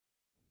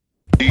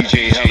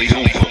DJ Helly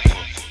Hooper.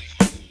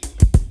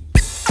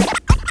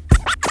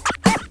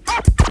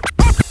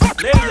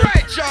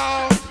 Alright,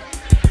 y'all.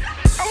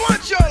 I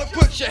want y'all to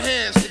put your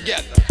hands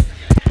together.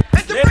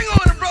 And to bring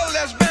on a brother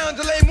that's bound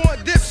to lay more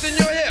dips in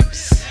your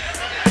hips.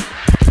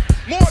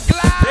 More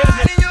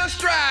glide in your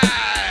stride.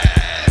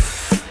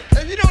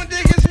 If you don't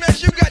dig this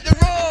mess, you got the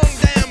wrong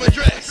damn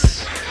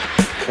address.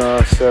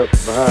 Concept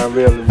behind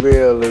real to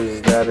real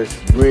is that it's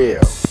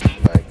real.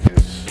 Like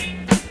it's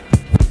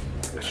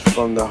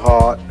from the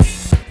heart.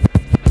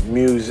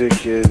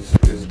 Music is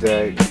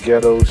that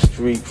ghetto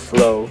street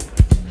flow.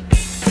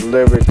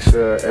 Lyrics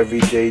are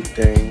everyday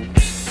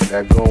things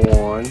that go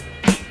on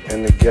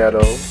in the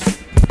ghetto,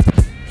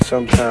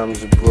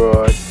 sometimes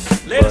abroad,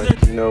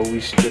 but you know,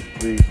 we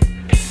strictly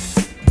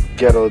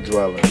ghetto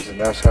dwellers, and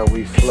that's how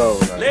we flow.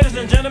 Like, ladies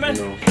and gentlemen,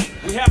 you know,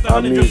 we have the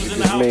our music is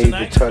made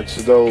tonight. to touch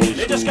those who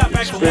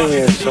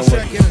experience some of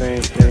the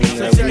same thing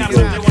that we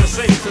go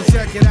through. So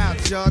check it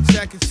out, y'all.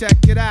 Check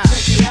it out.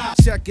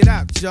 Check it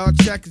out, y'all.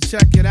 Check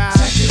it out.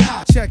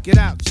 Check it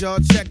out, y'all.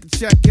 Check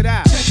it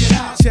out.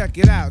 Check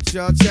it out,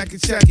 y'all. Check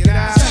it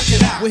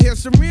out. We hear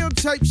some real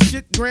type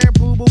shit, Grand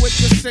Puba with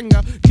the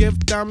singer. Give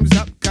thumbs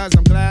up, cause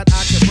I'm glad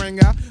I can bring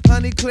her.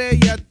 Honey, clear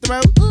your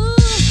throat. Ooh,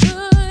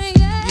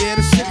 Yeah,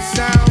 the shit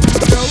sounds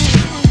dope.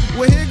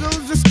 Well, here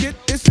goes the skit.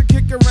 It's a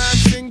kick around,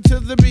 sing to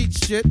the beat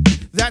shit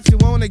that you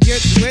wanna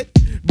get with.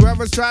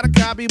 Brothers try to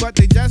copy, but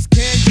they just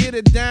can't get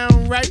it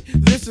down right.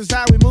 This is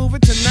how we move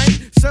it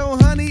tonight. So,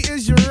 honey,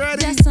 is you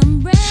ready? yes,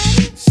 I'm ready.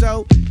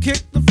 So,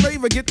 kick the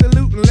flavor, get the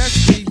loot, and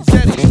let's be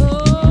jetty.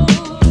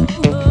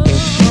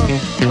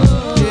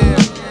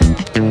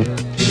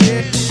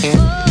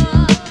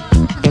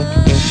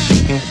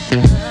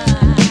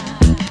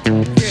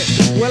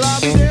 Well,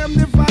 I'll be damned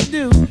if I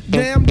do,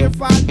 damned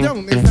if I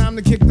don't. It's time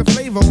to kick the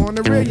flavor on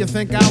the real. You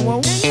think I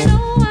won't? And you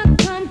know I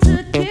come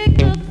to kick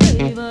the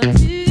flavor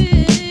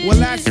too. Well,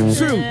 that's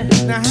true.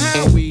 Now,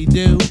 how we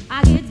do?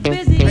 I get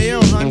busy. Hey,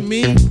 yo, hun,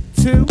 me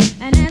too.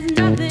 And there's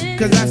nothing.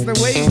 Cause that's the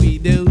way we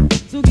do.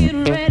 So get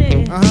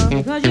ready.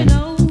 Cause you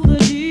know the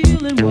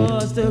dealing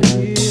was the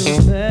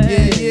real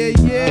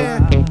thing.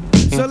 Yeah.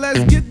 So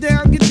let's get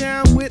down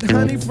with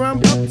honey from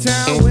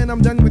uptown. When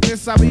I'm done with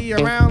this, I'll be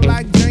around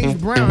like James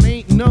Brown.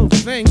 Ain't no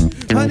thing.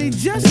 Honey,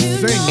 just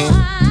You sing.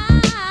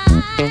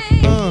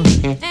 know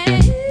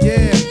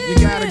Yeah, you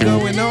got it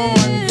going on.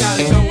 You got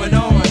it going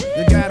on.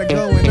 You got it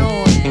going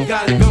on. You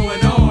got it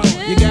going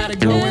on. You got it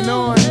going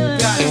on. You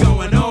got it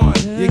going on.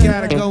 You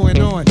got it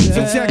going on.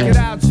 So check it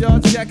out, y'all.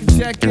 Check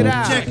it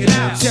out. Check it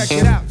out. Check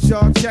it out,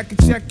 y'all. Check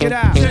it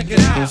out. Check it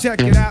out.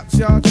 Check it out,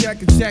 y'all.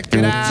 Check it out.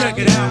 Check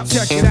it out.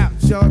 Check it out,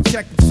 y'all.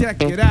 Check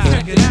it out.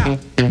 Check it out.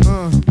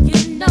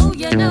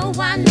 you know,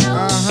 I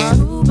know.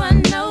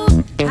 Puba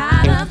knows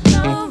how to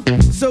flow.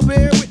 So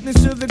bear witness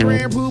to the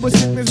grand Puba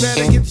sickness.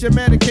 Better get your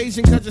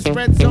medication, cause it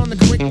spreads on the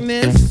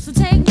quickness. So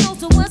take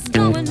notes of what's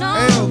going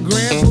on. Hey, yo,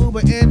 grand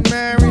Puba and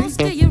Mary. Don't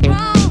steer you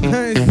wrong.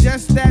 It's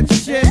just that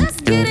shit. Let's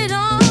get it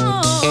on.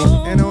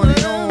 And on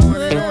and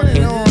on and on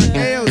and on.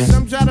 Hey, yo,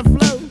 some try to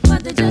flow,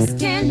 but they just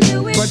can't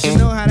do it. But you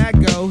know how that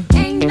go.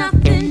 Ain't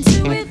nothing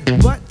to it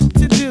but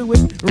to do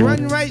it.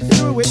 Run right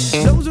through it.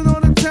 Those who know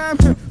the time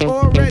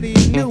already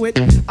knew it.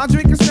 I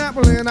drink a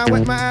Snapple and I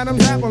wet my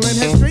Adam's apple and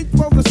head straight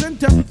for the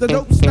center. The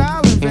dope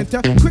style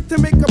inventor. Quick to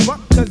make a buck,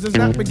 cause it's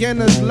not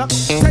beginner's luck.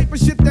 Type of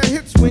shit that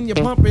hits when you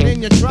pump it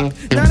in your truck.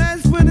 Now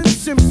that's for the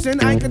Simpson,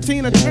 Ike and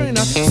Tina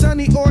Turner.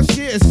 Sunny or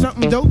shit is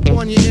something dope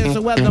on your ear.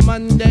 So whether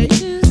Monday,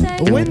 Tuesday,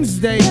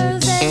 Wednesday,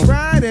 Thursday,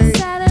 Friday,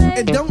 Saturday,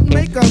 it don't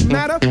make a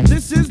matter.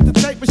 This is the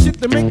type of shit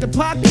that make the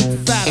pockets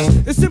fatter.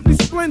 It's simply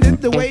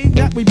splendid the way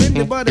that we bend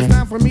it, but it's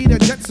time for me to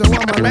jet, so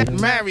I'ma let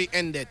Mary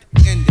end it.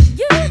 End it.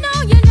 You know,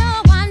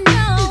 I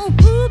know.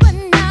 Puba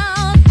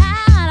knows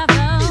how to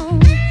flow.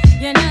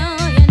 You know,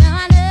 I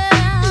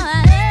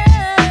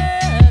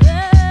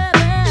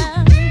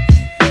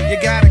know. You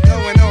got it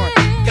going on.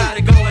 Got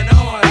it going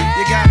on.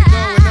 You got it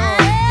going on.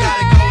 Got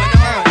it going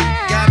on.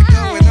 Got it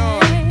going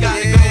on. Got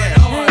it going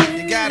on.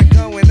 You got it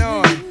going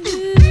on.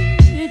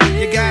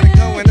 You got it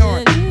going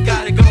on.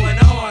 Got it going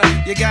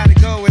on. You got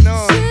it going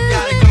on.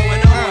 Got it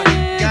going on.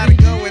 Got it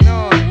going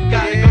on.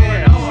 Got it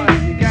going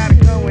on. You got it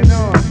going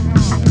on.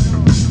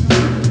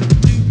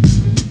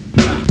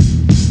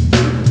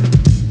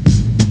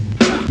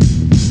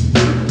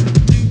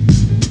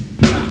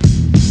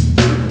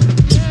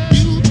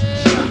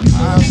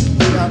 I've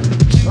got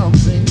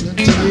something to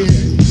tell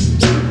you.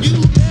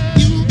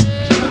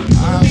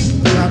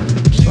 I've got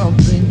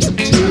something to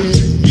tell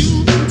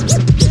you.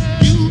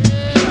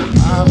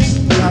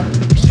 I've got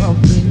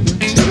something to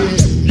tell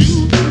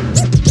you.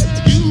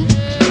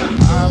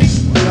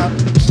 I've got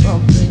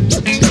something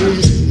to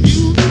tell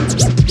you.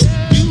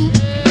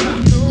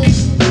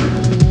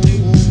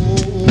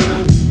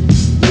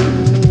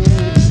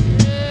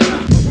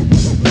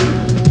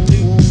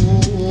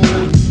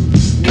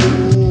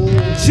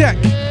 Check.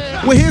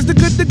 Well, here's the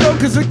good to go,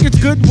 cause it gets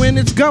good when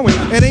it's going.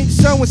 It ain't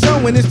so and so,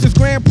 and it's just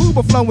Grand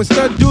Puba flowing.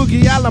 Stud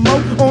Doogie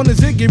Alamo on the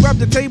Ziggy. Rub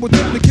the table,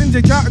 tip the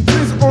Kenji, cotton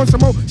twist on some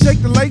more.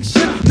 Shake the lake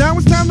shit. Now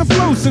it's time to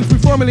flow since we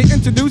formally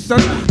introduced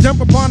us. Jump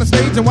upon the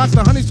stage and watch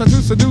the honeys try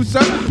to seduce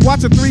us.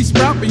 Watch a three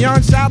sprout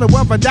beyond shadow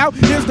of a doubt.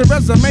 Here's the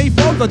resume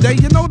for the day.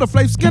 You know the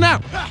flavor skin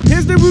out.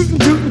 Here's the rootin'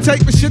 tootin'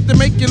 tape of shit to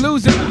make you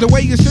lose it. The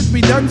way it should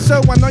be done,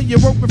 so I know you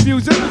won't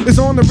refuse it. It's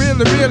on the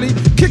really.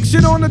 Kick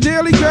shit on the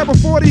daily. Grab a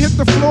 40, hit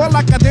the floor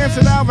like I dance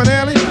at Alvin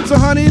Alley. So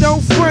honey,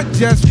 don't front,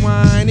 just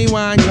whiny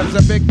wine. Cause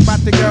a big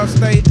body girl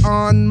stay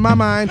on my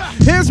mind.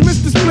 Here's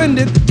Mr.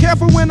 Splendid,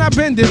 careful when I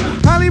bend it.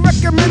 Highly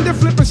recommended,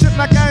 flipping shit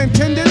like I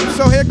intended.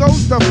 So here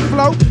goes the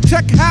flow,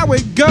 check how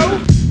it go.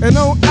 And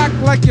don't act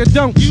like you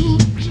don't. You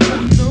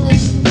know.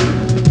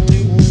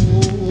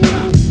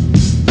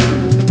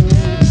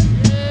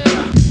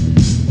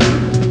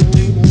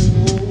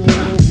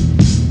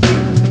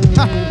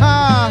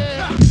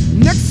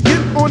 Next, get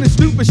on the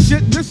stupid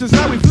shit. This is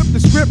how we flip the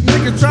script.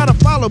 Niggas try to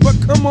follow, but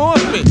come on,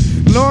 fit.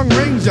 Long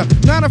Ranger,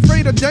 not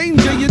afraid of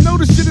danger. You know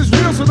the shit is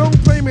real, so don't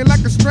play me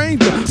like a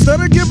stranger.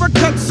 Stutter, give a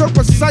cut so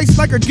precise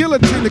like a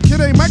guillotine. The kid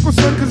ain't Michael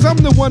Son, cause I'm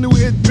the one who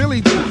hit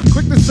Billie.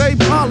 Quick to say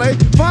parlay,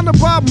 find a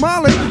Bob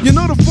Marley. You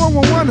know the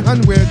 411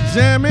 hun, we're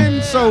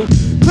jamming. So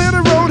clear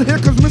the road, here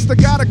comes Mr.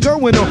 Gotta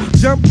Going on.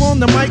 Jump on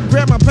the mic,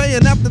 grab my pay,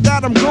 and after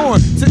that I'm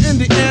going to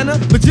Indiana,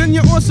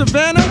 Virginia, or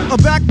Savannah, or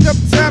back up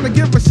town to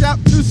give a shout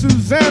to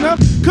Susanna.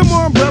 Come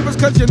on, brothers,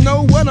 cause you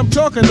know what I'm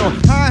talking on.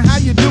 Hi, how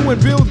you doing?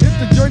 Build, hit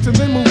the joints, and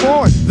then move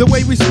on. The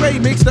way we sway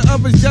makes the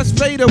others just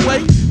fade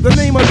away. The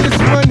name of this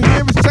one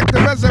here is Check the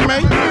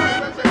Resume.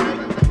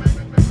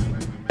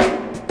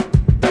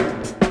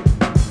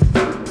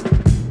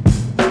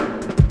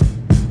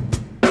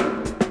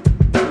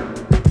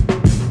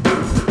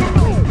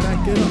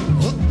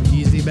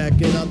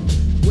 Back it up,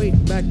 wait,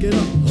 back it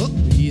up,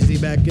 easy,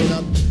 back it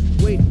up,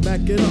 wait,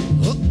 back it up,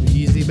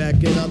 easy,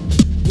 back it up,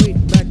 wait,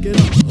 back it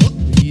up,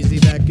 easy,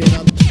 back it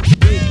up,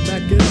 wait,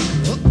 back it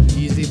up,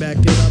 easy, back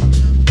it up,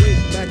 wait,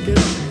 back it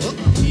up,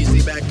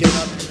 easy, back it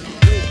up,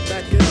 wait,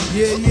 back it up.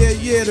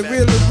 Yeah, the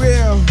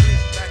real.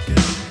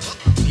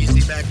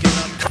 Easy, back it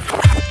up.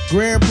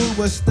 Grand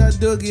Puba, Stud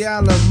Doogie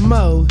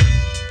Alamo.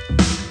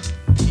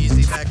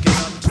 Easy, back it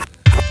up.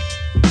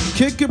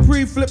 Kid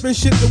Capri flipping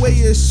shit the way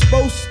it's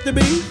supposed to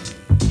be.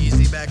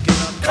 Easy, back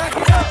it up. Back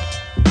it up.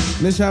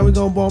 This how we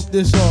gon' bump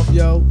this off,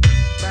 yo.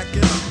 Back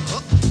it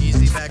up.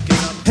 Easy, back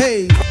it up.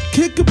 Hey,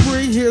 Kid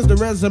Capri, here's the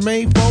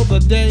resume for the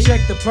day.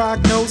 Check the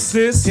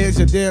prognosis. Here's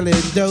your daily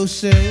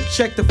dosage.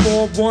 Check the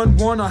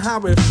 411 on how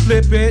it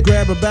flip it.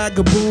 Grab a bag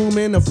of boom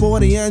and a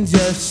 40 and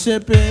just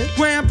sip it.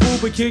 Grand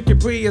Puba Kid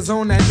Capri is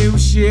on that new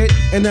shit.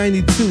 And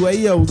 92,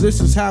 ayo, this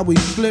is how we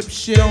flip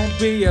shit. Don't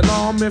be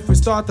alarmed if we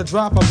start to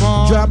drop a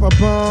bomb. Drop a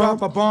bomb.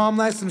 Drop a bomb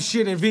like some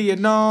shit in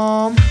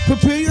Vietnam.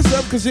 Prepare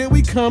yourself, cause here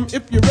we come,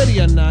 if you're ready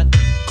or not.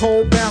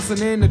 Cold bouncing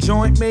in the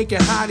joint, making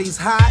hotties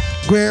hot.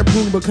 Grand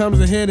Puba comes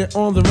and hit it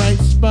on the right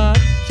spot.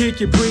 Kid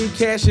Capri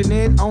cashing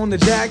in on the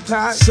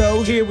jackpot.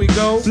 So here we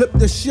go. Flip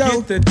the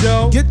show. Get the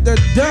dough. Get the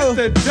dough.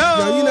 Get the dough.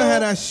 Yo, you know how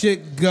that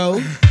shit go.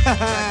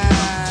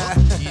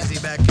 Easy,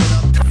 back it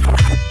up.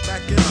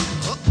 Back it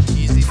up.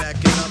 Easy, back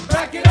it up.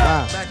 Back it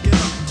up. Back it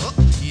up.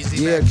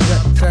 Easy, Yeah, back it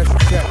up.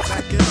 check.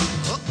 Back it up.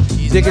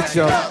 Easy, Dig back it,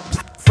 yo.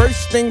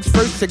 First things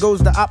first, it goes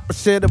the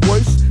opposite of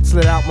worse.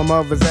 Slid out my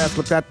mother's ass,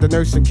 looked at the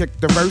nurse and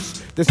kicked the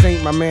verse. This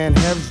ain't my man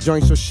Hev's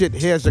joint, so shit,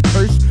 here's a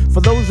curse.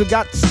 For those who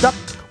got stuck,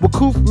 well,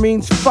 coof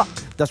means fuck.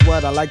 That's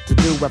what I like to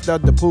do after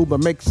the Puba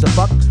makes a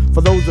buck.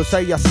 For those who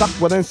say I suck,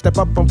 well then step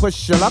up and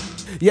push your luck.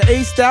 You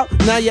aced out,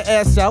 now your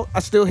ass out. I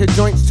still hit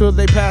joints till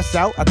they pass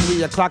out. At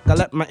 3 o'clock I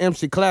let my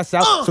MC class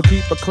out. So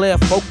keep a clear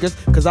focus,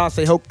 cause I'll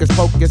say hocus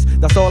pocus.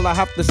 That's all I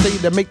have to say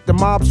to make the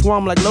mob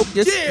swarm like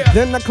locusts. Yeah.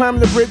 Then I climb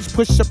the bridge,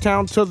 push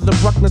uptown to the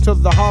Bruckner, to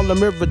the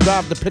Harlem River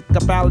Drive to pick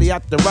up Alley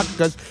at the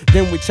Rutgers.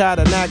 Then we try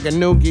to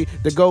Naganoogie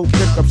to go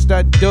pick up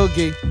Stud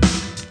Doogie.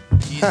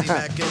 Easy,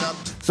 back it up.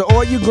 So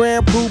all you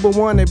Grand Puba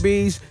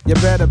wannabes, you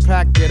better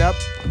pack it up.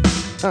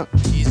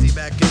 Easy,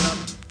 back it up.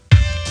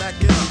 Back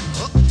it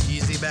up.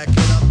 Easy, back it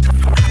up.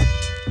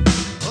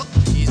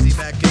 Easy,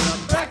 back it up.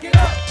 Back it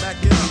up.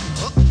 Back it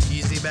up.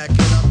 Easy, back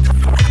it up.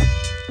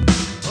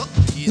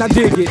 Easy, Now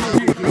dig it.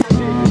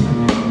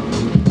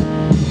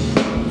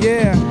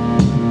 Yeah,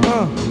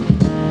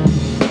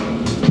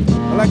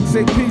 I like to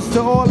say peace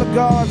to all the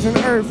gods on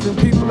earth and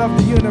people of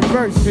the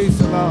universe. Peace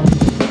and love.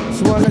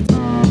 So I let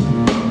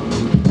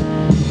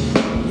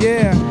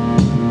yeah,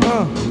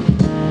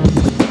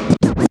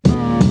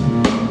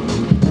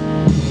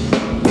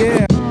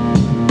 yeah.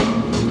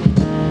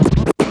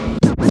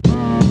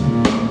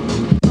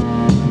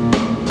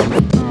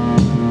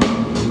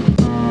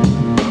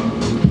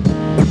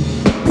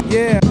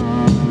 Yeah.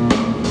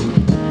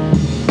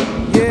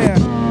 Yeah.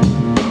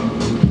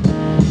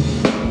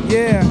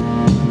 Yeah.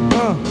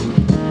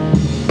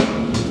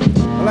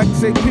 I like to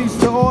say peace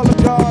to all the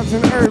gods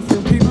on earth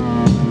and people.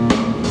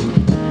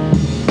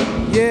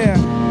 Yeah.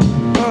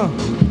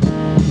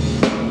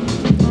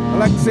 I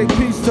like to say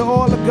peace to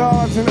all the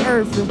gods on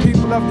earth and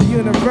people of the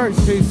universe.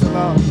 Peace and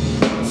love.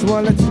 Just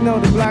wanna let you know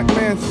the black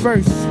man's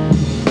first.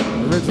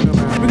 Original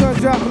man. We're gonna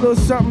drop a little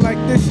something like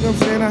this, you know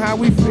what I'm saying, on how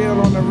we feel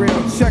on the real.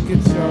 Check it,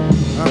 yo.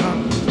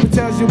 What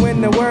tells you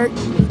when to work?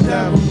 The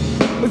devil.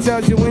 What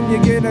tells you when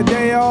you get a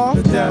day off?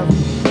 The devil.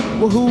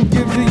 Well, who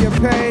gives you your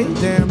pay?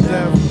 The damn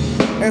devil.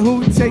 And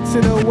who takes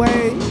it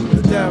away?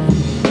 The devil.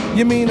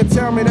 You mean to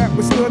tell me that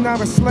we're still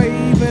not a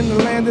slave in the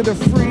land of the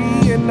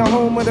free, in the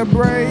home of the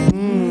brave?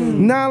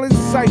 Knowledge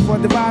cipher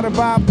divided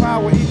by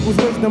power equals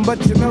wisdom, but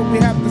you know we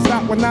have to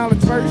stop with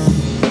knowledge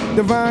first.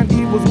 Divine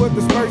evils will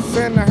disperse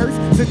and the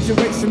hearse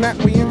situation that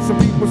we in. Some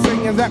people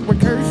saying that we're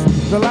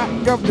cursed. The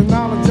lack of the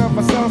knowledge of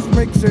ourselves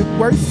makes it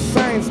worse.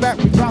 Science that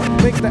we drop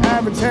makes the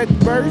average head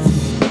burst.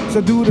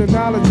 So do the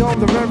knowledge on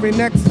the very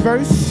next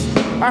verse.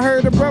 I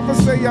heard a brother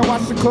say, I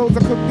wash your clothes, I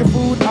cook your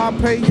food, I'll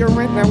pay your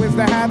rent. Now is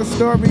that how the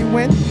story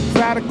went?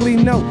 Emphatically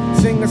no.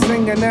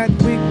 Singer that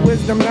weak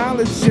wisdom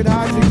knowledge shit.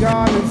 Haji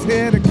God is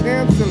here to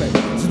cancel it.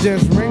 So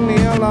just ring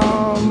the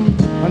alarm.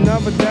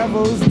 Another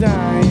devil's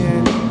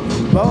dying.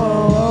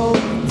 Whoa,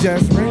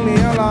 just ring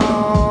the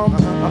alarm.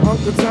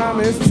 Uncle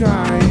Tom is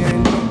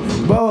trying.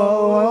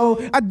 Whoa,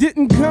 I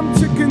didn't come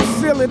to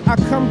conceal it, I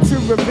come to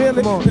reveal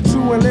it. The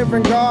true and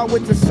living God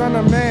with the Son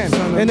of Man.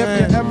 And if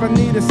you ever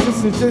need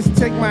assistance, just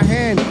take my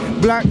hand.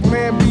 Black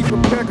man, be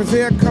prepared, cause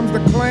here comes the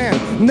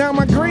clan. Now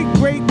my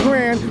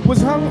great-great-grand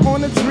was hung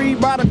on a tree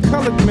by the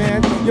colored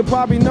man. You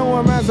probably know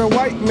him as a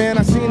white man.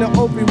 I seen an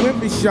Oprah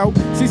Winfrey show.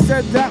 She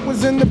said that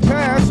was in the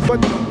past, but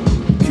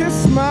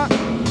kiss my...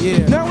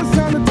 Yeah. Now it's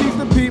time to teach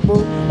the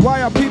people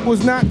why our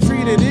people's not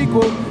treated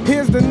equal.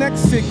 Here's the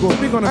next sequel.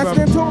 I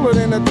stand taller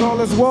than the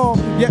tallest wall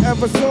you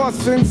ever saw.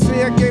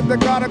 Sincere gave the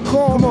God a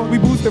call. Come on, we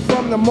boosted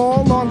from the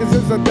mall. Long as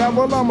it's a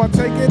devil, I'ma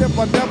take it. If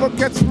a devil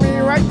catch me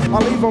right,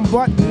 I'll leave him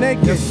butt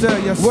naked. Yes, sir,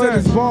 yes, sir. Word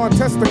is born,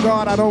 test the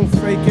God, I don't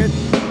fake it.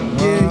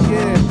 Yeah.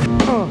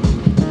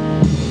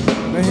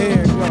 Now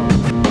here it go.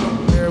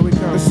 There we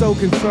go. The soul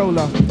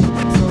controller.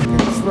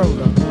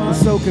 The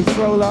soul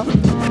controller.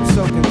 The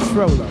soul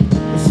controller.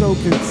 The soul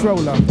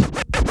controller.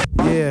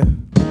 Yeah.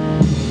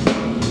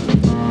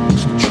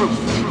 It's the truth.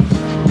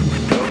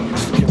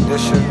 It's the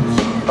conditions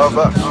of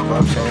us. You know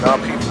what I'm saying? Our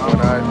people. When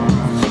I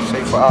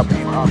say for our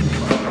people,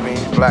 I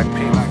mean black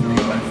people.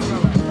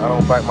 I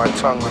don't bite my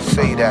tongue to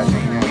say that.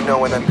 We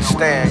know and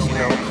understand, you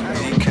know,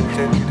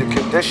 the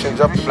conditions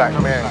of the black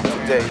man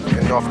today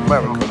in North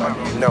America. Like,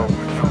 we know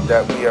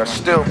that we are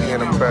still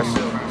being oppressed.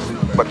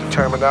 But the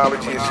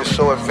terminology is just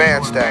so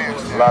advanced that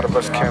a lot of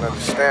us can't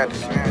understand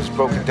it. It's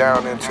broken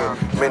down into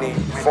many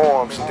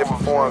forms,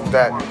 different forms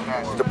that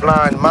the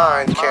blind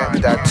mind can't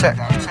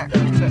detect.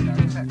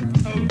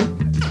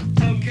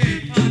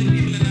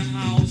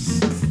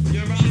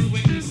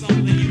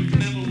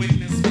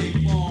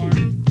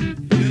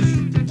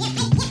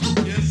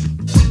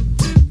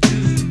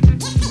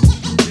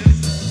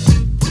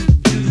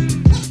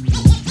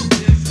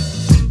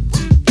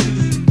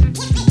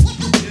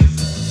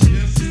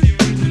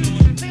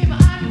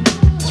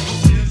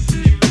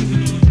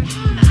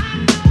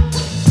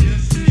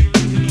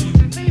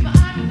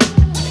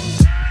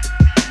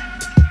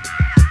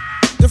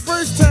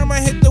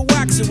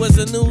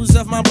 News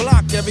of my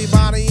block,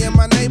 everybody in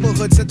my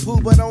neighborhood said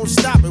Puba don't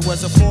stop. It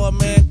was a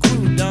 4-man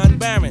crew, Don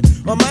Barron,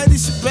 Almighty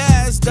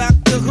Shabazz,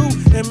 Dr. Who,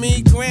 and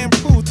me, Grand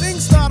Pooh.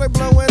 Things started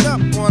blowing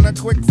up on a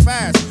quick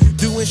fast,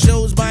 doing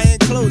shows, buying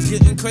clothes,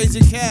 getting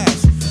crazy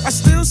cash. I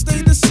still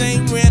stayed the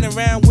same, ran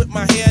around with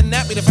my hair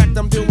nappy. The fact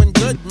I'm doing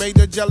good made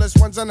the jealous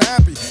ones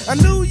unhappy. I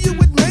knew you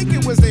would make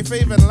it was their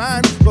favorite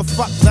line, but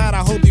fuck that, I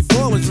hope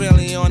before was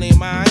really on their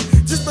mind.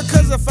 Just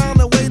because I found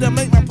a way to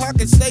make my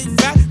pockets stay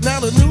fat, now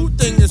the new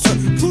thing is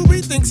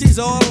Pooby thinks he's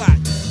alright.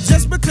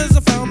 Just because I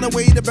found a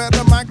way to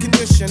better my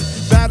condition.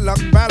 Bad luck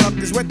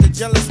is what the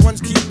jealous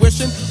ones keep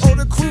wishing. Oh,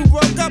 the crew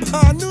broke up,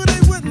 I knew they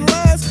wouldn't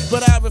last,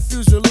 but I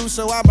refused to lose,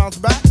 so I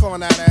bounced back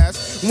on that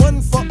ass.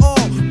 One for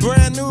all,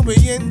 brand new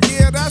begin,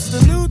 yeah, that's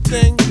the new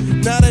thing.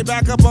 Now they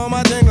back up on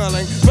my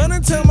ding-a-ling. Run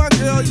and tell my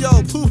girl, yo,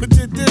 Puba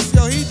did this,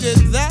 yo, he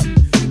did that.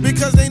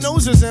 Because they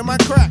noses in my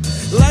crack.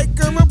 Like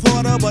a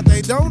reporter, but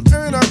they don't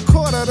earn a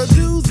quarter to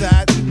do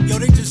that. Yo,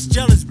 they just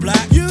jealous,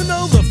 black. You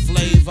know the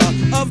flavor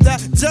of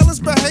that jealous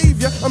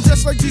behavior. I'm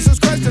just like Jesus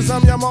Christ, cause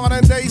I'm your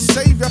modern day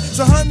savior.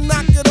 So hun,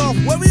 knock it off,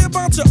 worry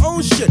about your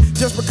own shit.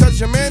 Just because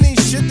your man ain't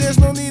shit, there's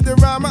no need to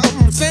rhyme out.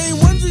 Same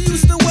ones you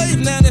used to wave,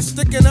 now they're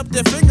sticking up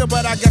their finger.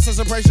 But I guess it's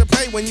a price you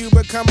pay when you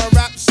become a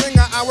rap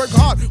singer. I work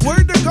hard,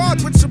 word to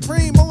God, with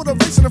supreme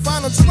motivation to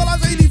find a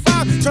civilized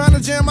 85, trying to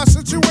jam my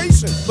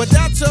situation. But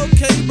that's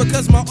okay,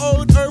 because my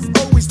old earth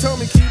always told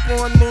me keep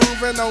on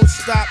moving, don't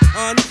stop,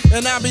 hun.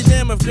 And I'll be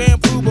damned if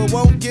Grand Puba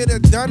won't get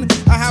it done.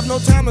 I have no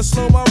time to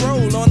slow my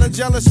roll on the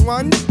jealous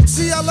one.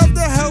 See, I love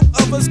to help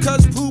others,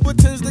 cause Puba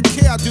tends to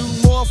care. I do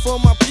more for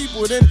my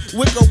people than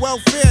wicked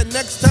welfare.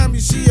 Next time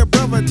you see a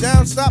brother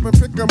down, stop and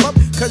pick him up,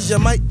 cause you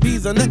might be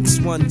the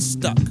next one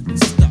stuck.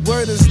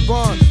 Word is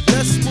born,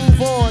 let's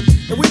move on.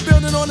 And we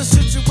building on the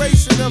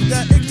situation of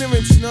that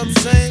ignorance, you know what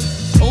I'm saying?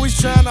 Always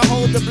trying to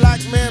hold the black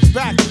man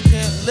back. You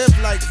can't live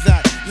like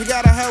that. You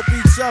gotta help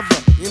each other,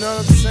 you know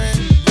what I'm saying?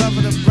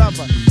 Brother to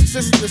brother,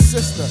 sister to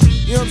sister,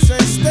 you know what I'm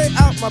saying? Stay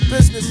out my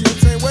business, you know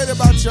what I'm saying? Worry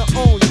about your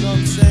own, you know what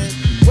I'm saying?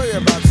 Worry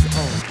about your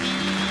own.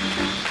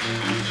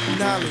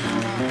 Nolly.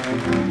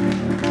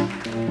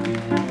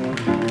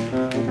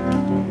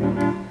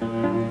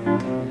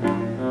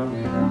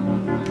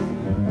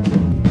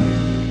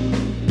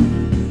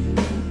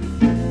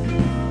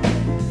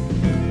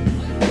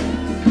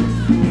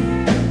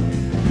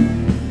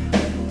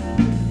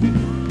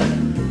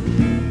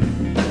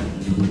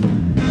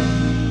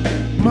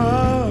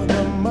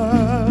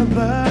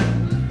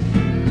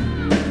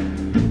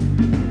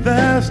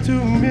 There's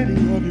too many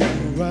of you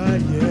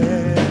crying.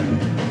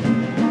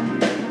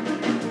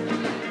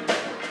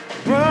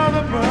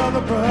 Brother,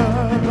 brother,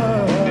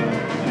 brother,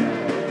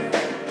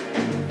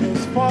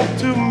 there's far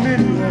too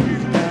many of you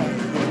crying.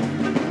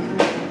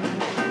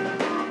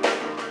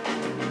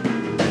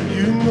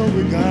 You know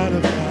we gotta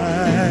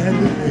find a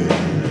way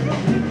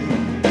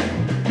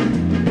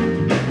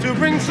to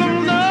bring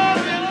some love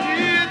in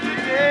here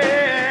today.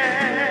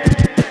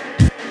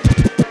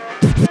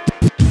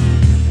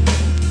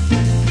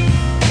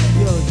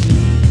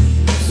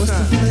 What's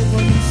the flavor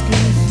of these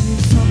skins you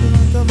was talking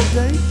about the other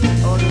day?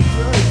 Oh, the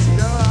drugs.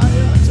 No, I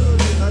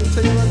told you. I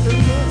tell you about them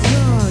drugs.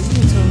 No,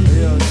 you didn't tell me.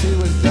 Yo, she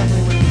was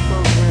definitely with the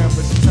program,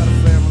 but she tried to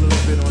flam a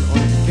little bit on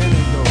the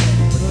beginning though.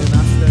 But then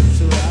I stepped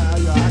to it.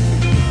 I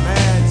kicked the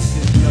mad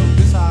shit. Yo,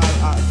 this how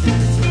I kicked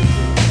it to it.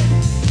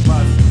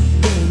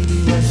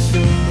 Baby, what's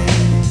your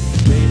name?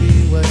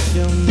 Baby, what's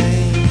your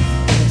name?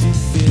 Don't you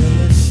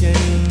feel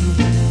ashamed?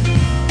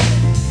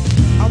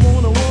 I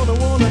wanna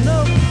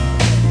know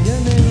your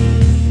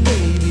name.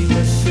 Baby,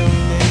 what's your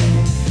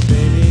name?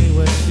 Baby,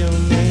 what's your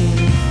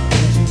name?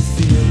 Don't you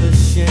feel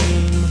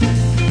ashamed?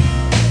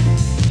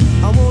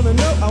 I wanna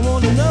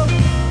know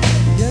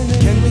your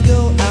name. Can we go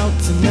out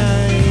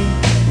tonight?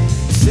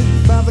 Sit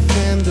by the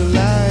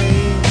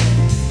candlelight.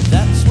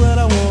 That's what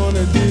I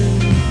wanna do.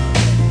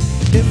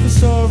 If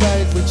it's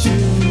alright with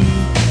you.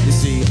 You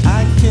see,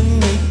 I can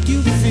make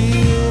you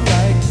feel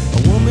like a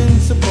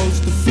woman's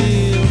supposed to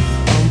feel.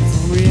 I'm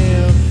for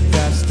real,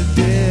 that's the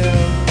deal.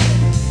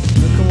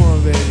 So come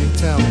on, baby,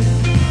 tell me,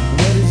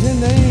 what is your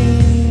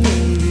name?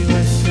 Baby,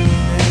 what's your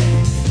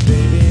name?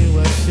 Baby,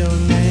 what's your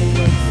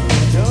name?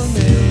 Don't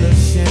you feel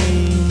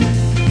ashamed?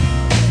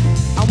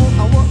 I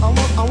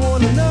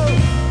wanna know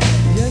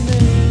your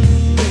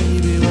name.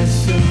 Baby, what's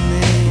your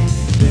name?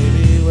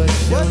 Baby, what's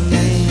your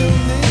name?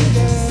 Don't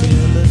you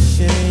feel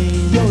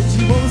ashamed? Yo, G,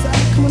 what was that?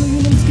 Come on,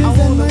 you them skins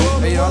that night?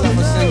 Hey, y'all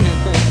ever singing?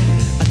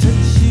 I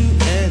touch you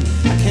and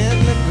I can't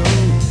let go.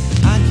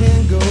 I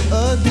can't go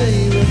a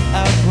day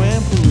without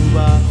Grand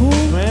Puba.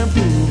 Grand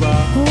Puba.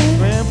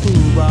 Grand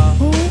Puba.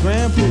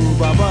 Grand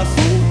Puba. Boss.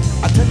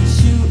 I touch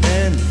you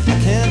and I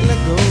can't let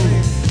go.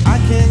 I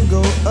can't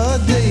go a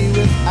day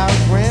without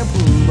Grand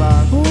Puba.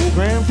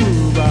 Grand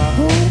Puba.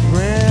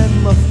 Grand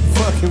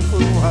motherfucking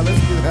Puba.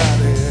 Let's get out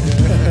of here.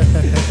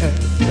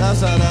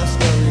 That's how that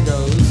story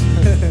goes.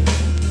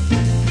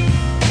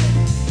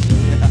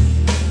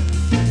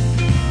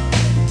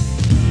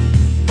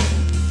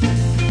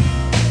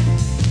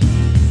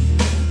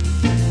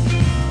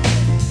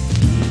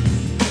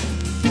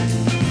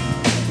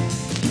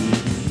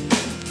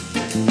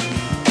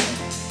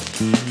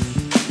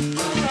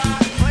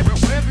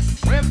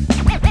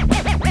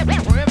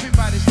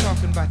 Everybody's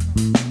talking about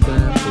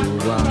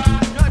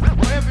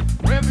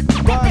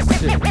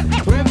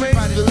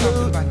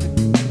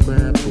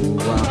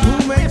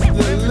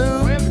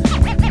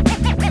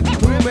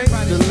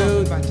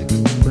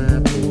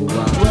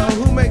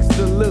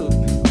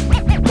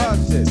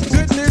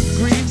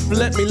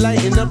Let me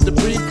lighten up the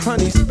brief.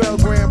 Honey spell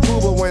Grand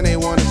Puba when they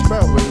want to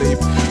spell relief.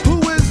 Who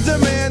is the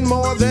man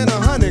more than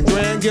 100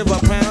 grand? Give a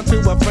pound to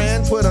a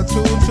friend, put a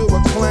tool to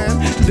a clan.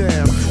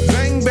 Damn,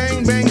 bang,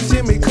 bang, bang,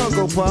 shimmy,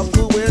 Cocoa Puff.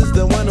 Who is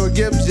the one who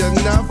gives you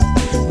enough?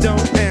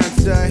 Don't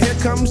answer, here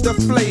comes the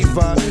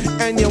flavor.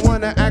 And you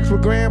wanna ask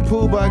what Grand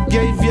Puba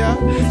gave ya?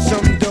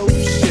 Some dope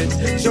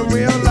shit, some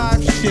real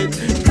life shit.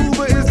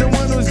 Puba is the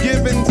one who's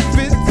giving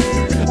fits.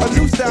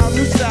 A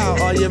new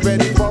style, are you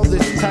ready for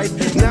this type?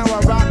 Now I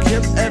rock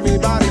hip,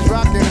 everybody's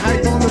rocking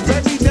hype. On the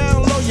very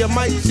down low, you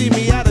might see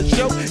me at a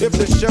show. If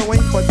the show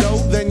ain't for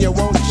dough, then you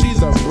won't see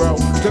the bro.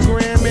 The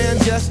grand man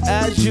just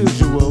as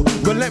usual.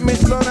 But let me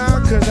slow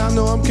down, cause I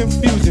know I'm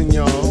confusing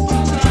y'all.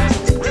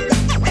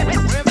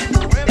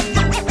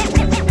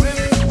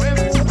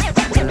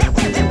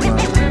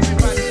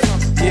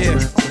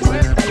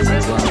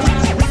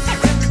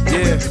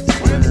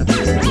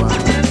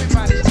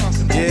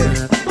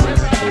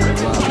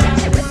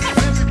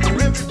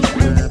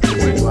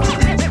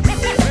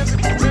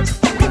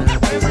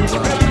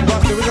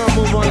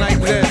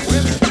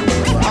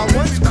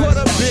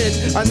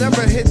 I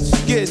never hit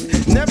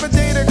skid, never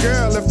date a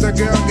girl if the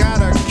girl got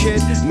a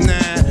kid.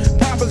 Nah,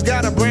 Papa's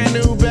got a brand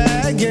new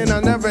bag, and I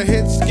never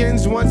hit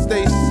skins once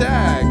they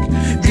sag.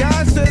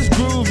 God says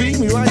groovy,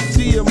 you might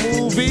see a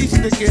movie,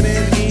 stick it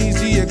in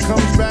easy, it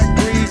comes back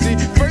breezy.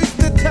 First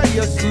to tell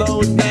you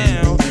slow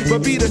down,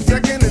 but be the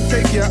second to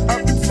take you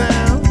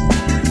uptown.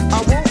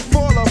 I won't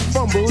fall or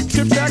fumble,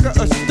 trip, dagger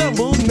or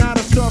stumble, not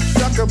a soft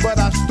sucker, but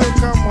I still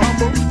come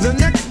humble. The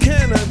next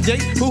can on a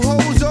date. Who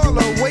holds all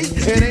the weight?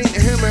 It ain't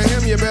him or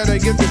him, you better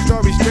get the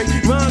story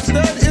straight. Ron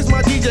Stud is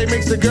my DJ,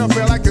 makes the girl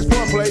feel like it's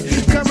foreplay.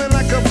 Coming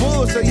like a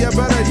bull, so you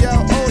better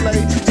yell ole.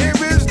 Here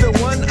is the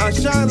one, I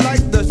shine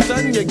like the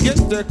sun. You get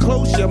too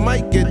close, you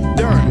might get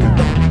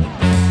done.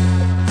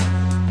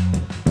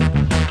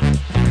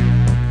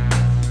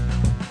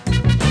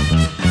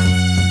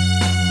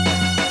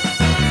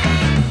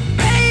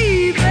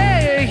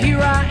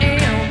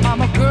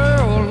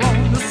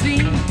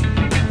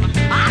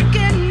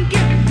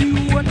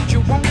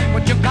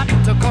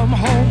 To come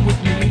home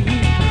with me.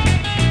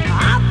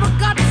 I've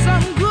got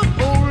some good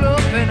old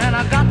loving and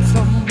I got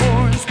some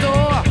more in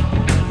store.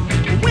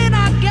 When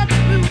I get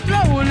through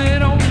throwing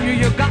it on you,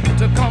 you got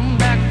to come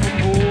back for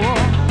more.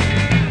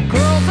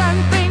 Girls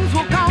and things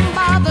will come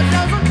by the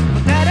dozen,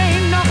 but that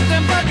ain't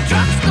nothing but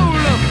drugstore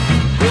love.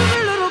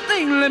 Pretty little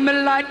thing, let me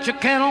light your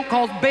candle,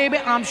 cause baby,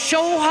 I'm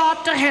sure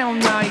hard to hell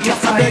now.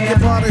 Yes, I beg your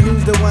pardon,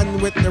 who's the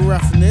one with the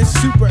roughness?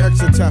 Super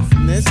extra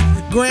toughness.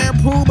 Grand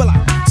Puba.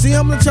 See,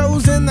 I'm the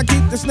chosen, I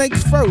keep the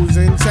snakes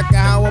frozen. Check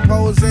out how I'm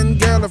posing,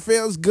 girl, it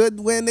feels good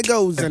when it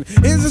goes in.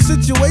 Here's a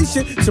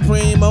situation,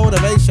 supreme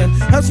motivation.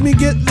 Helps me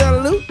get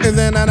the loot, and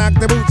then I knock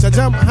the boots. I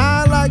jump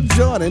high like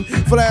Jordan,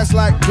 flash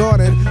like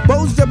Gordon.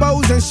 Bows to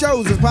bows and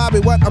shows is probably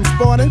what I'm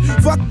sporting.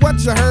 Fuck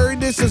what you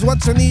heard, this is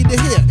what you need to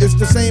hear. It's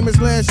the same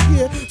as last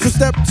year, so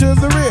step to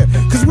the rear.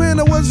 Cause when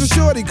I was a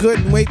shorty,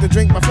 couldn't wait to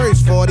drink my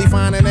first 40.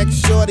 Find an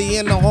ex-shorty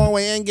in the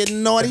hallway and get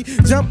naughty.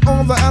 Jump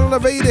on the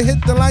elevator, hit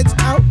the lights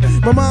out.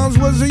 My mom's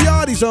was a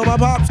yardie, so my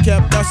pops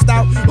kept us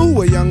out.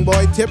 Ooh, a young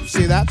boy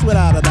tipsy, that's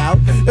without a doubt.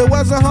 It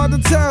wasn't hard to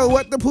tell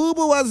what the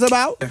Puba was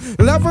about.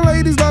 Lover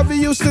ladies love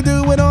you, used to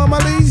do it on my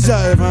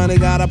leisure. If honey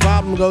got a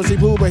problem, go see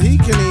Puba, he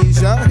can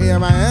ease ya. Here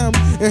I am,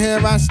 and here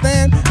I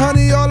stand.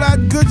 Honey, all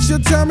that good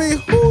shit, tell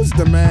me who's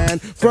the man.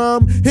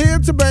 From here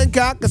to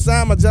Bangkok, cause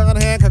I'm a John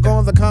Hancock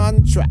on the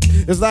contract.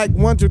 It's like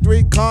 1, 2,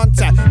 3,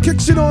 contact. Kick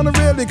shit on the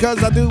really,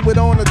 cause I do it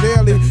on the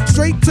daily.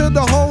 Straight to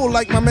the hole,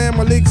 like my man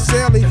Malik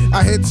Sally.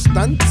 I hit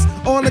stunts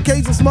on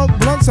occasion, smoke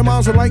blunts. Some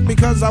moms would like me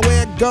cause I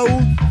wear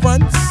gold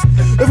fronts.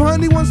 If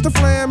honey wants to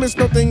flam, it's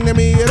no thing to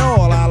me at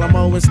all.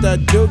 Alamo and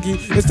stud doogie,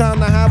 it's time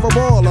to have a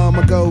ball. I'm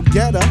a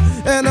go-getter,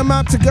 and I'm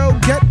out to go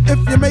get. If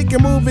you're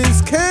making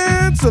movies,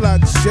 cancel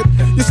that shit.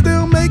 You're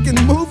still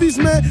making movies,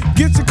 man?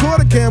 Get your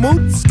quarter cam,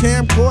 oops,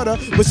 camcorder.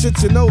 But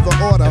shit, you know the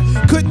order.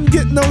 Couldn't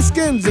get no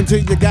skins until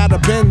you got a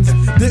Benz.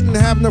 Didn't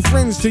have no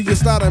friends till you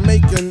started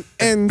making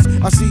ends.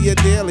 I see you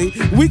daily,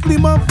 weekly,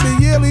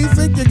 monthly, yearly.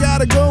 Think you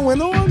got it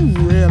going on,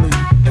 really?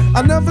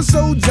 I never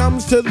sold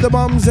jumps to the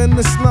bums in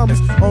the slums.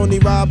 Only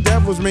robbed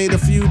devils, made a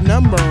few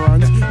number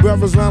runs.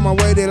 Brothers round my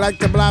way, they like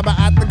to blabber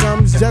at the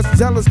gums. Just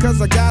jealous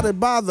cause I got it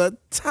by the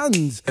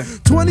tons.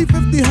 20,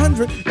 50,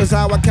 100 is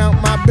how I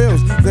count my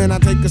bills. Then I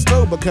take it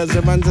slow because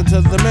it runs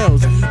into the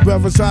mills.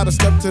 Brothers try to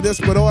step to this,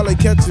 but all they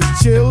catch is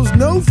chills.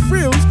 No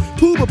frills,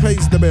 Puba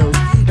pays the bills.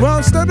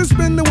 Ron Stutter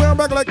spin the wheel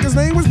back like his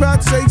name was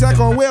Pat. Say Jack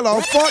on Wheel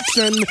of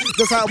Fortune.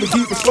 That's how we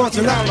keep it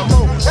scorching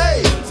Alamo.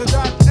 Hey, so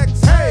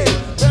X, hey,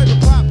 Mega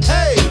Pop,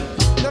 hey.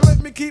 Now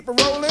let me keep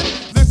it rolling.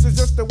 This is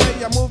just the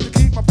way I move to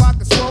keep my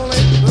pockets swollen.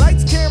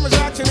 Lights, cameras,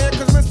 action here,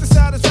 cause Mr.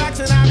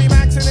 Satisfaction. I be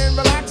maxing and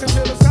relaxing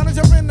till it's time to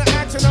jump into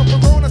action. Up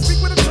Verona,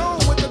 speak with a tone,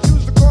 with the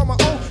choose to call my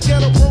own.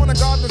 Ghetto prone, I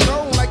guard the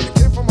zone, like the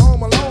kid from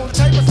Home Alone.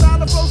 Type of style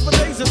that flows for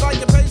days, just like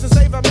your pace and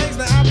save amaze.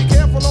 Now I be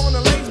careful on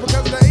the lanes,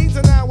 because the AIDS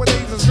are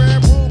nowadays is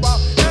Grand Puba.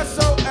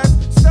 S.O.U.L,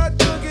 stud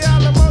doogie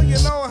Alamo, you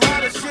know how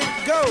the shit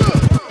goes.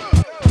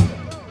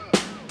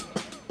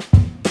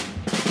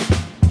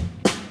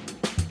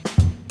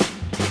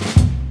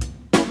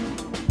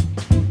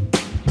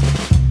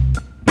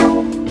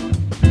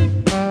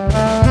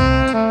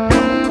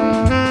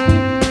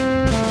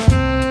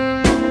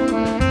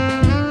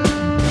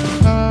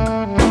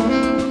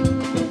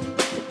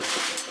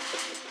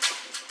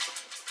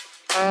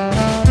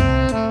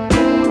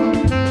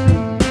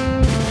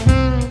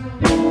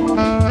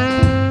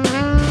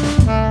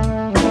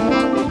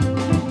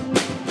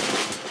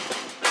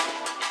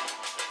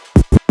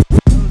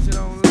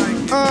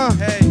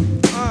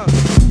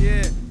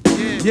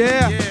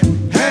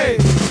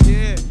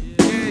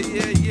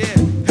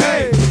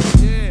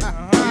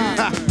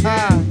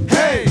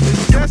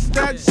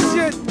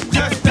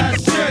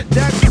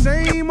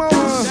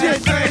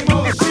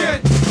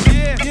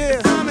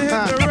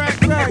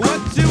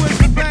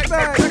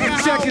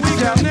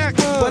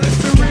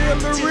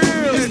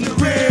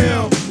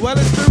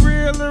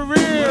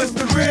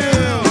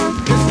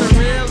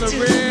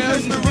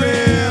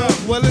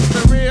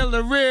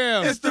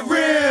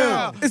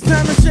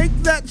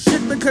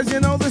 Cause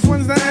you know this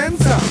one's the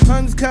answer.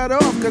 Huns cut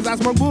off, cause I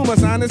smoke boomer,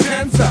 sign is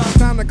cancer.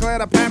 Time to clear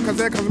the path, cause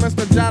there comes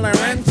Mr. Jolly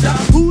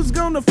Rancher. Who's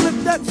gonna flip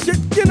that shit?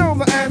 You know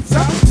the answer.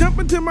 Jump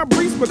into my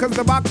briefs, because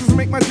the boxes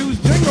make my juice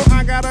jingle.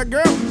 I got a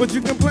girl, but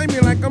you can play me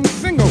like I'm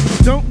single.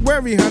 Don't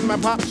worry, hun, my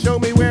pop show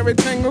me where it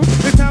tingles.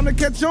 It's time to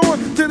catch on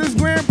to this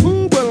Grand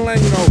Puba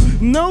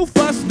lingo. No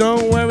fuss,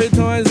 don't worry,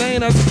 toys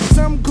ain't us.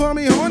 Some call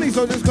me horny,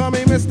 so just call me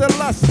Mr.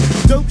 Lust.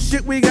 Dope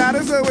shit we got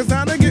it, so it's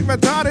time to get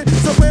retarded.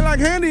 So play like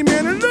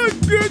handyman and look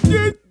good,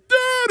 get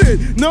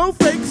dirty. No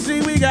fake,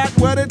 see, we got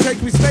what it takes.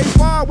 We stay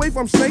far away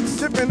from snakes,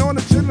 sipping on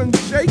the chillin'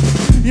 shakes.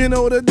 You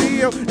know the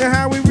deal and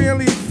how we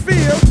really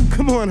feel.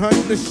 Come on,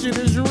 honey, the shit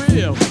is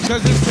real.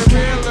 Cause it's the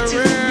real. It's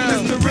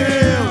the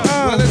real.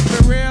 Well, it's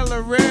the real. It's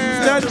the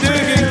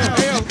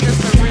real.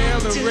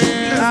 It's the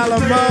real.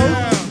 Alamo.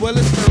 Well,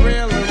 it's the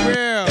real.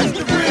 It's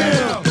the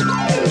real.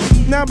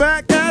 Now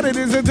back at it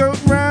is a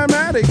dope rhyme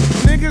addict.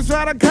 Niggas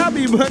try to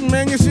copy, but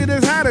man, your shit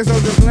is hotter. So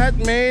just let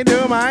me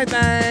do my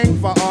thing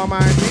for all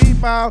my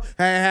people.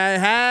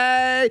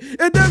 Hey.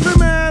 It doesn't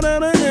matter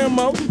the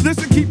MO.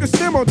 Listen, keep the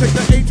stemmo. Take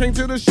the A train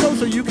to the show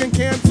so you can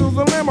cancel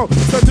the limo.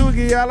 So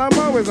Doogie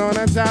Alamo is on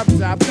a top.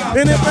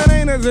 And if it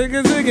ain't a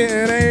zigga,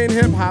 it ain't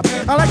hip hop.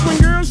 I like when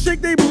girls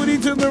shake their booty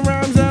to the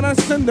rhymes that I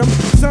send them.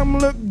 Some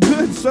look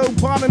good, so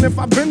pardon if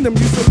I bend them.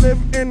 Used to live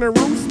in the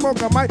room,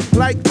 smoke, I might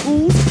like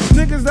Kool.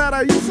 Niggas that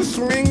I used to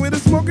swing with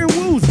is smoking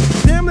woos.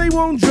 Damn, they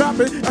won't drop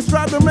it. I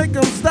strive to make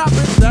them stop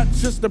it. That's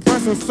just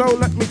depressing, so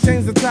let me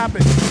change the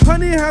topic.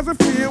 Honey has a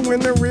feel when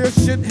the real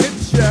shit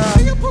hits ya.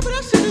 Hey, yo, Puba,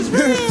 that shit is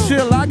real.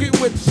 Chill, I get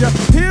with ya.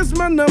 Here's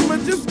my number,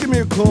 just give me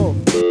a call.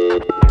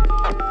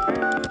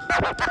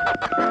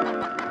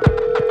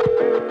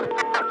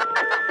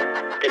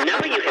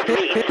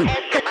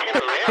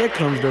 Here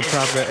comes the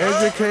proper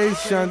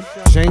education.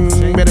 Shing,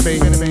 bitty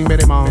bing,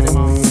 bitty bong.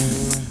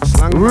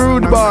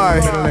 Rude boy.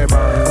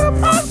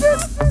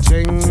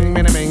 Ching,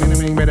 bitty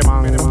bing, bitty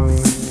bong.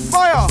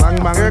 Fire.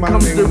 Here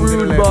comes the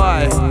rude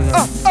boy.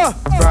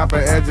 Proper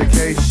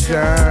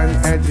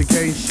education.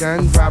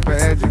 Proper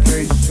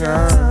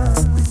education.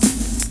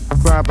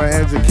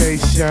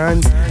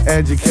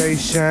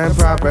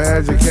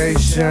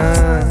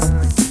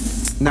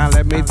 Now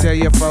let me tell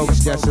you folks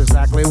just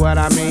exactly what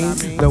I mean.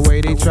 The way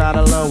they try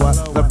to lower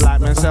the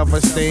black man's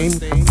self-esteem.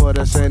 Put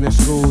us in the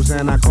schools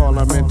and I call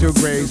them into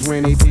grades.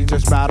 When he teach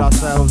us about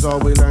ourselves, or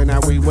we learn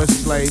that we were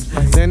slaves.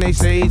 Then they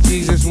say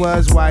Jesus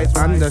was white,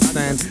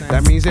 understand.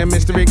 That means that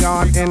mystery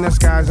gone in the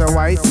sky's a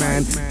white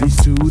man. These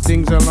two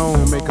things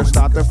alone make us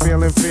start to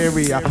feel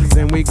inferior.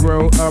 Then we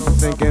grow up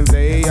thinking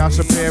they are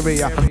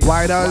superior.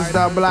 Why does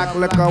the black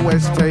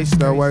licorice taste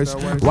the worst?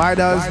 Why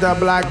does the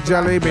black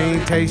jelly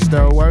bean taste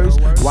the worst?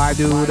 Why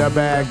do the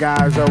bad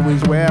guys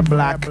always wear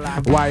black?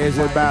 Why is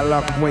it bad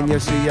luck when you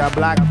see a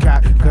black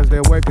cat? Cause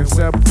they're working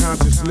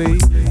subconsciously,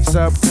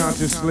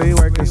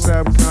 working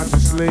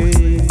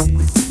subconsciously.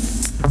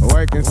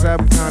 Working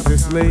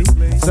subconsciously,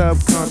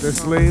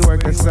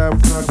 working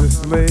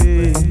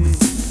subconsciously.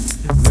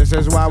 This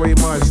is why we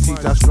must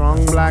teach a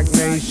strong black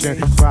nation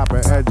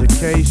proper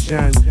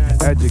education,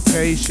 proper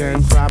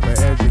education, proper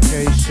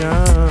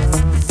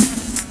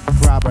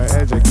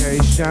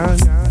education.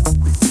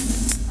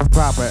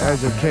 Proper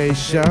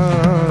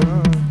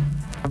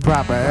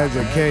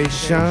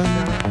education.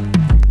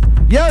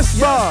 Yes,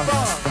 boss.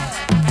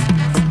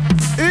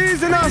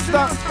 Easy now,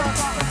 stop.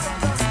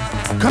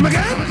 Come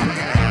again.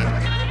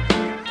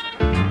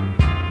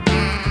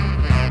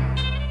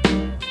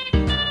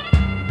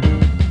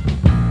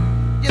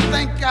 You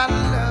think I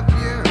love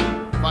you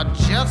for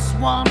just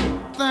one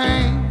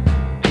thing?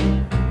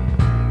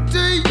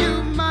 Do you,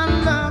 my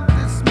love,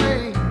 this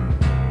may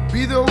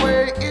be the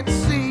way it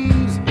seems?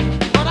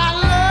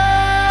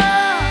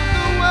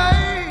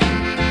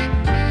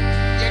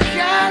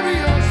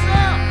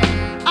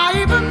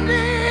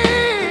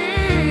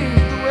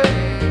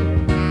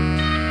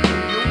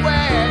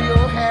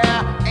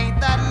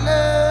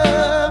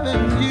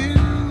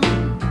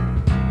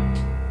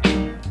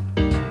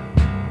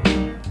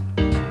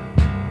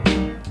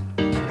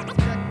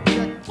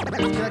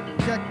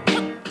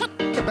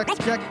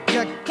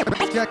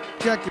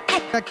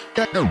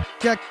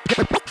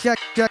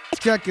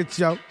 Check it,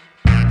 yo.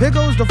 Here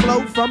goes the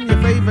flow from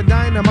your favorite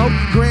dynamo.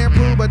 Grand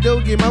Puba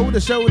Doogie Mo to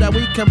show that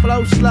we can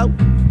flow slow.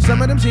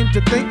 Some of them seem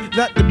to think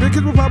that the big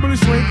kids will probably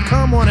shrink.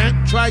 Come on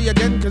and try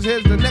again, cause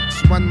here's the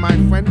next one, my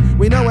friend.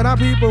 We know what our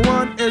people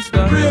want, it's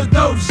the real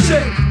dope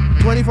shit.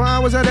 24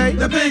 hours a day,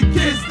 the big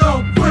kids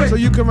don't quit. So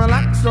you can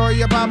relax all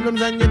your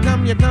problems and you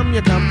come.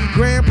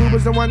 Grand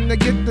Puba's the one to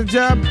get the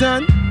job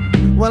done.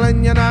 Well,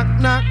 and you knock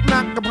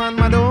upon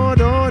my door.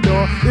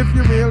 If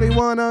you really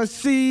wanna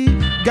see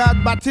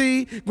God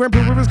Patti, Grand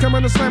Puba is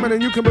coming to slam it,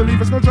 and you can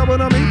believe it's no trouble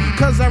to me.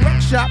 Cause I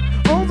wreck shop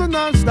on the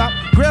non-stop,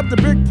 grab the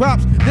big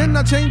props, then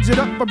I change it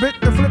up a bit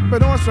to flip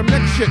it on some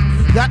next shit.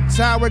 That's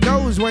how it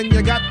goes when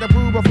you got the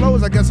Puba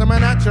flows. I guess I'm a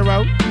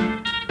natural.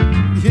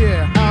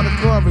 Yeah, how the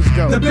chorus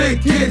go. The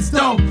big kids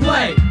don't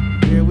play.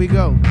 Here we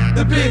go.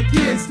 The big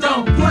kids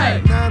don't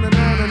play. Nah.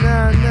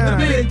 The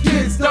big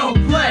kids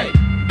don't play.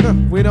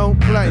 We don't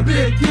play. The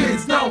big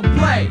kids don't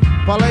play.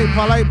 Parlay.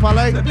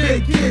 The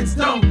big kids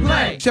don't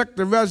play. Check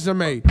the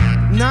resume.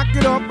 Knock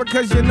it off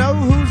because you know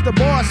who's the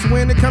boss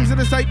when it comes to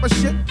this type of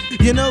shit.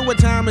 You know what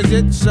time is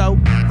it, so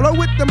flow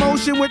with the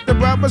motion with the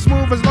rubber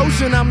smooth as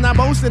lotion. I'm not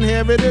boasting,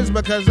 here it is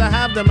because I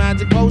have the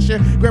magic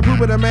potion. Grab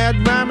Puba the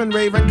mad rhyming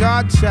raving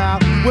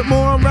godchild with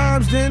more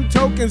rhymes than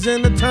tokens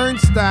in the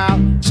turnstile.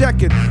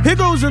 Check it, here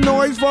goes a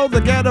noise for the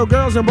ghetto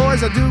girls and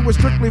boys. I do it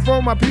strictly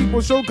for my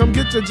people, so come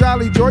get your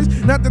jolly joys.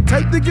 Not the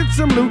type to get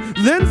some loot,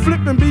 then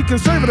flip and be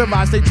conservative.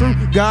 I stay true,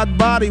 God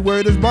body,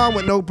 word is born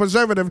with no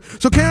preservative.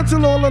 So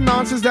cancel all the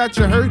nonsense that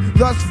you heard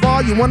thus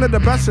far. You wanted the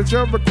best at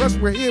your request,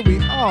 well here we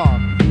are.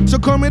 So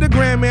call me the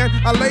Grand Man.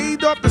 I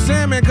laid off the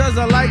Sandman cause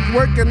I like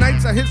working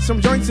nights. I hit some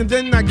joints and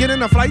then I get in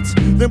the flights.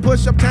 Then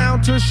push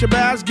uptown to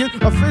Shabazz, get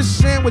a fish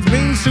sandwich,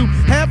 bean soup,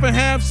 half and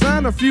half,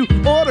 sign a few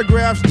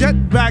autographs,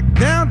 jet back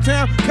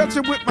downtown, catch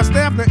up with my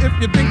staff. Now if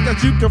you think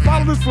that you can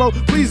follow this flow,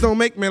 please don't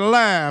make me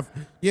laugh.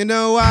 You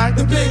know why?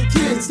 The big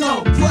kids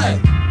don't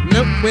play.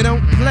 Nope, we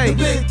don't play.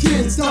 The big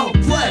kids don't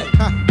play.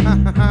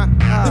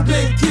 The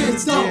big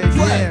kids don't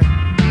play.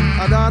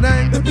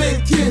 The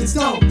big kids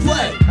don't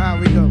play. How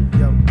we go,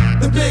 yo?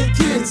 The big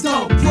kids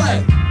don't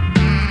play.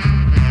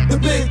 The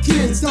big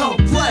kids don't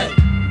play.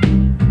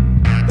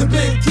 The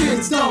big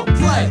kids don't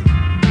play.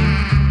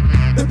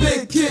 The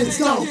big kids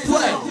don't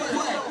play.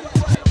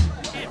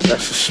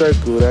 That's a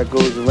circle that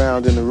goes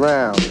around and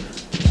around.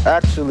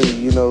 Actually,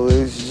 you know,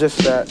 it's just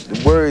that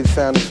the words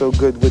sounded so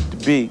good with the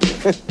beat.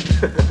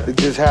 It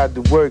just had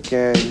to work,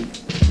 and,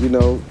 you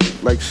know,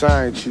 like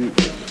science, you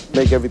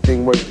make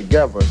everything work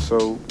together.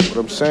 So what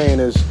I'm saying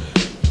is,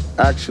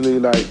 actually,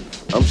 like,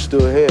 I'm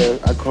still here.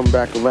 I come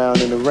back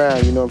around and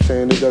around, you know what I'm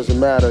saying? It doesn't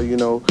matter, you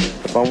know,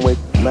 if I'm with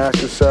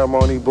Master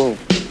Ceremony, boom.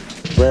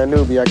 Brand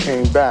Newbie, I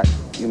came back,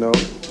 you know,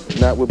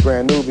 not with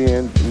Brand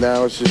Nubian.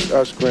 Now it's just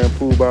us, Grand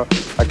Puba.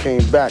 I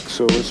came back,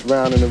 so it's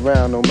round and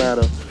around, no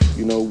matter,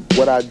 you know,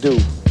 what I do.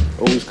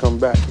 Always come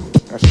back.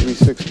 That's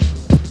 360.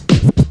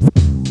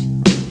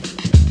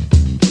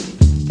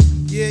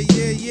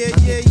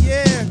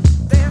 Yeah.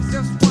 There's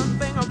just one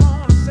thing I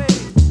wanna say.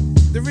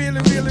 The really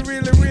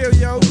real,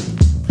 yo.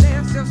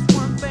 There's just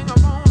one thing I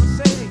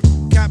wanna say.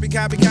 Copy.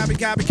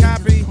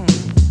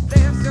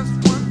 There's just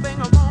one thing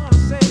I wanna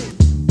say.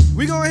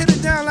 We gonna hit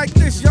it down like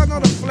this, y'all know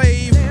the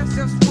flavor. There's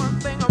just one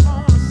thing I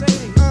wanna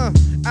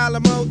say.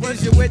 Alamo,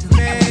 is you with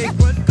me?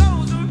 What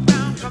goes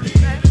around comes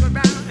back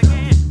around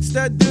again.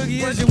 Stud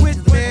Doogie, is you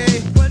with me?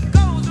 What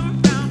goes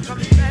around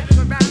comes back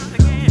around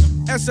again.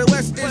 S.O.U.L,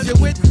 is you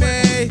with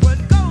me? What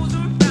goes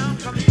around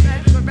comes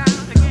back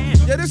around again.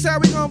 Yeah, this how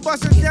we gonna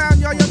bust it down,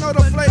 y'all. Y'all know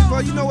the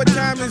flavor. You know what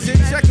time is it?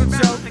 Check it,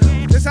 yo.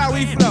 This how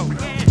we flow.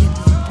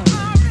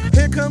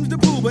 Here comes the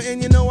Puba,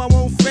 and you know I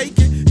won't fake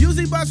it.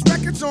 Usually bust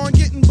records on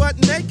getting butt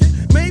naked.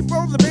 Made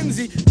for the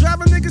Benzie.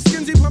 Drive a nigga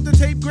skinsy, pump the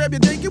tape, grab your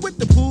naked with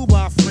the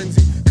Puba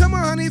frenzy. Come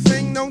on, honey,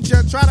 thing, don't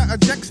ya try to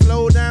eject.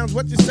 Slow down's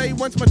what you say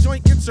once my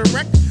joint gets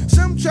erect.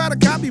 Some try to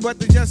copy, but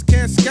they just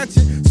can't sketch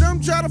it.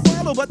 Some try to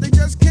follow, but they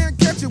just can't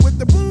catch it with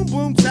the boom,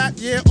 boom, tap,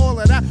 yeah, all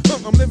of that.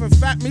 I'm living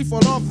fat, me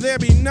fall off, there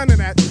be none of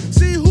that.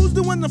 See, who's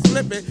the one to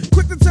flip it?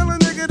 Quick to tell a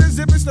nigga to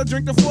zip it, so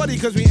drink the 40,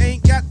 cause we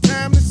ain't got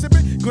time to sip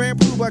it. Grand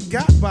Puba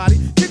got body.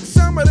 Kick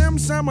some of them,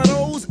 some of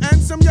those, and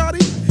some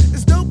yachty.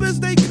 As dope as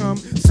they come,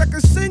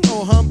 suckers sing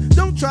or hum.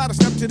 Don't try to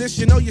step to this,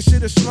 you know your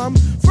shit is slum.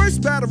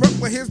 First batter up,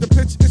 well here's the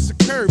pitch, it's a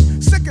curve.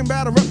 Second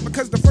batter up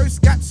because the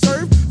first got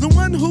served. The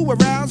one who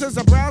arouses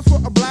a browse for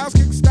a blouse.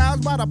 Kick styles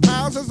by the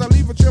piles as I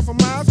leave a trail for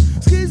miles.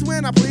 Skis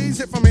when I please,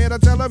 hit from here to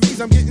Tel Aviv.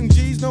 I'm getting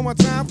G's, no more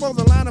time for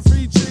the line of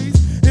free cheese.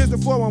 Here's the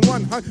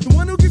 411, huh? The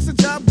one who gets the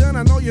job done,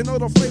 I know you know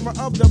the flavor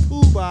of the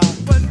Puba.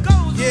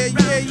 Yeah,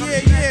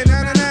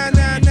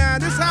 nah.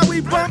 This how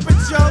we bump it,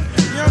 yo.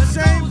 You know what I'm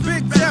saying?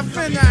 Big Jeff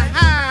in the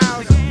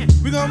house.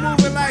 We gon' move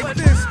it like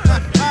this.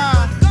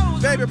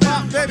 Baby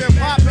pop in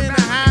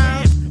the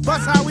house.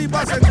 Bust how we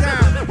bust it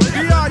down.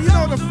 BR, you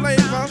know the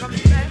flavor.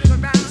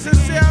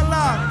 Sincere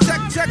love.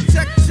 Check.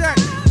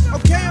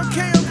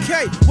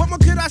 Okay. What more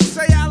could I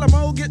say?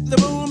 Alamo, get the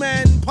boom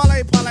and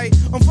parlay.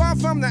 I'm far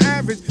from the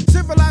average.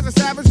 Civilized a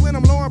savage when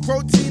I'm low on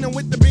protein and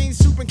with the beans,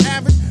 soup and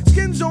cabbage.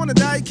 Skins on the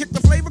diet, kick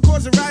the flavor,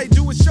 cause it right.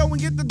 Do a show and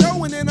get the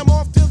dough and then I'm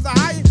off till the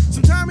high.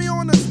 Sometime he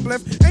on the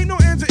spliff. Ain't no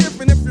answer if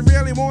and if you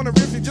really wanna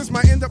riff, you just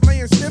might end up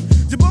laying stiff.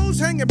 Jabos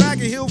hanging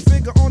baggy, heel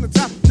figure on the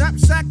top.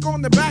 Knapsack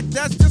on the back,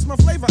 that's just my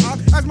flavor.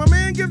 As my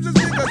man gives his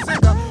nigga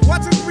singer.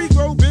 Watch his tree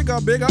grow bigger,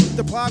 big up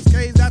the Paz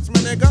that's my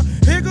nigga.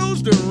 Here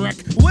goes the wreck.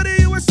 What do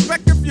you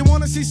expect if you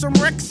wanna see some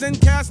wrecks and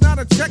cast not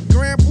a check?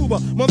 Grand Puba,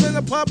 more than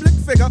a public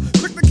figure.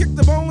 Quick to kick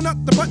the bone up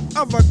the butt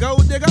of a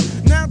gold digger.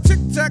 Now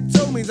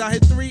tic-tac-toe means I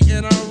hit 3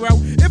 in a row.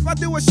 If I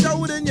do a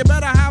show, then you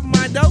better have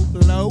my dough.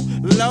 Low.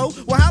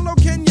 Well, how low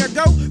can you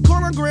go?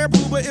 Call on Grand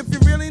Puba if you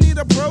really need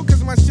a pro,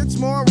 cause my shit's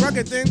more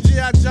rugged than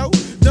G.I. Joe.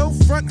 Don't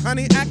front,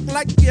 honey, act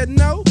like you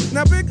know.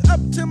 Now big up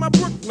to my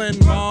Brooklyn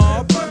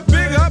mob.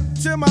 Big up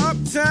to my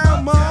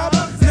uptown mob.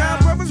 Now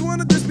brothers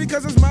wanna diss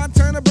because it's my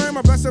turn to burn.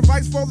 My best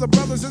advice for the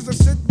brothers is to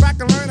sit back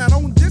and learn. I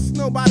don't diss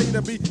nobody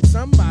to be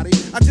somebody.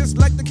 I just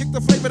like to kick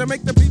the flavor to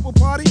make the people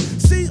party.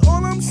 See,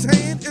 all I'm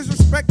saying is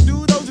respect,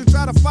 dude. Those who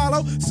try to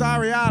follow.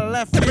 Sorry, I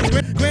left it.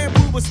 Grand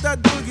Puba,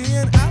 Stud Boogie,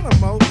 and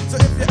Alamo. So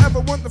if you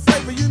ever want the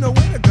flavor, you know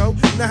where to go.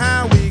 Now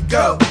how we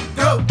go?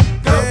 Go,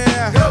 go,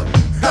 yeah. Go,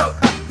 go.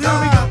 Here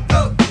we go,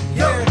 go,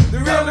 yeah. The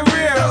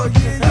real,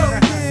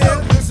 yeah.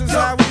 This is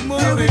how we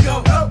move it. Here we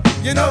go.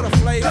 You know the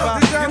flavor.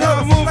 You know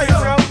the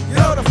flavor. You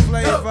know the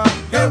flavor.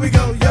 Here we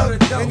go, yo.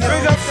 Big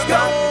up,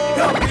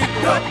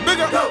 go, big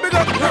up, big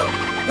up, go.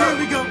 Here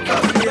we go,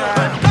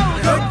 yeah.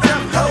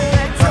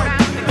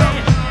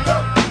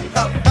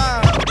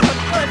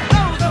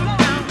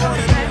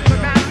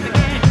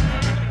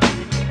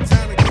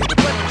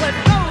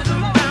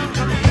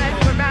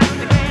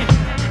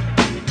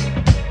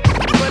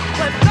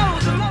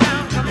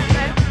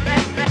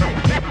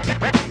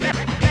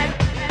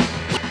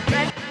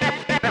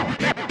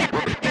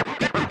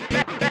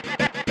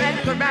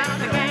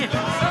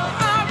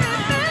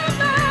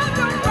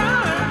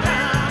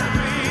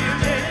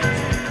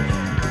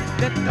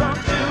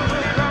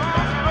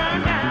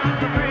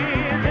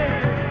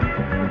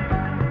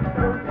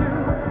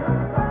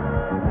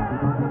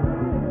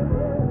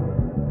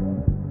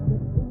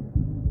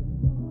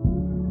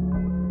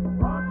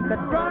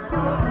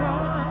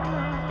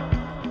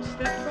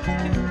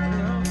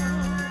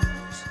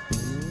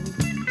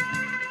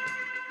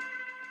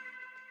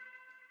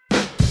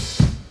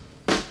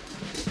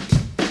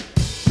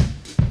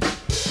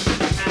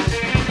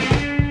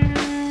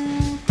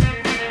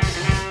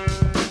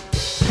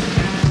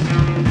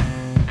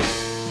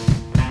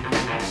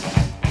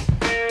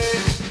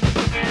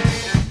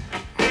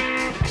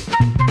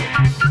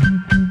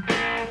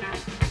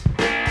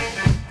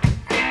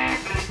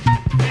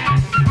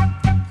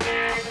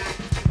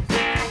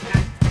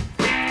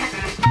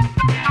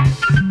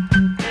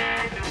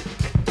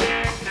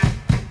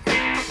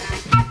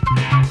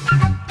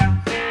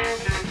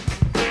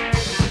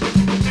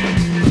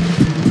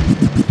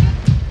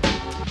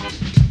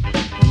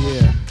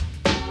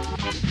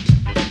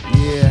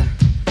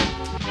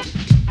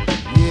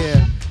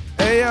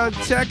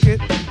 Check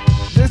it.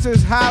 This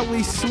is how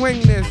we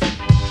swing this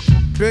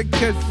big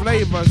kid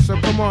flavor. So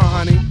come on,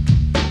 honey,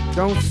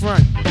 don't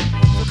front.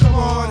 So come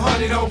on,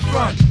 honey, don't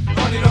front.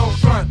 Honey, don't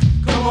front.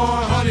 Come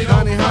on, honey,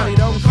 don't front. Honey,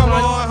 don't front. Come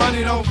on,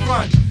 honey, don't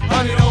front.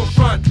 Honey, don't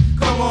front.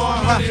 Come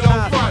on, honey,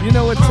 don't front. You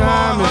know what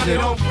time is it? Honey,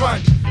 don't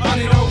front.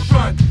 Honey, don't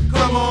front.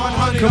 Come on,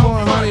 honey, don't front. Come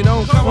on, honey,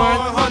 don't front. Come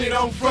on, honey,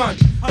 don't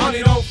front.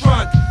 Honey, don't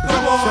front.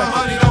 Come on,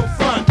 honey, don't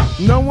front.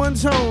 No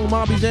one's home,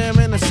 I'll be there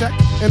in a sec.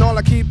 And all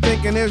I keep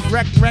thinking is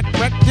wreck, wreck,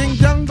 wreck. Ding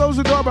dong goes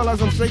the doorbell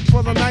as I'm straight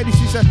for the nighty.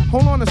 She said,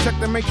 hold on a sec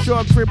to make sure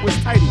her crib was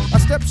tidy. I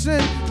steps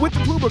in with the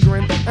Puba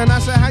grin, and I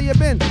said, how you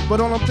been? But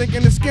all I'm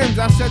thinking is skins.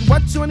 I said,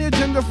 what's on the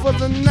agenda for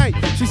the night?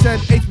 She said,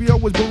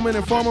 HBO was booming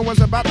and Foreman was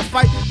about to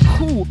fight.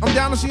 Cool, I'm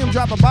down to see him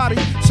drop a body.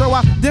 So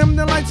I dimmed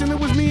the lights and it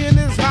was me and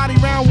this hottie.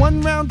 Round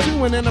one, round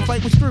two, and then the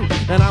fight was through.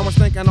 And I was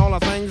thinking all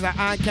the things that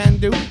I can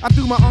do. I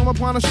threw my arm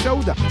upon her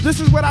shoulder. This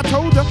is what I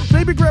told her.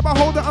 Baby, grab a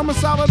holder, I'm as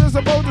solid as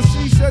a boulder.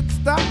 She said,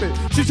 stop it.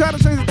 She tried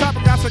to change the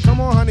topic. I said, come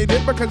on, honey,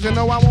 dip, because you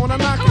know I wanna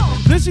knock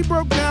it. Then she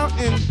broke down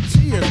in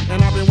tears,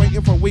 and I've been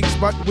waiting for weeks,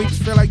 but weeks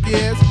feel like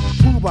years.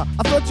 Puba,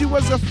 I thought you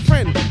was a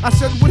friend. I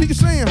said, what are you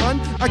saying, hun?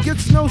 I get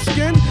no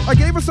skin. I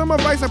gave her some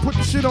advice, I put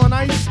the shit on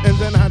ice, and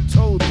then I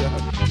told her,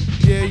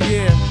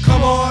 yeah.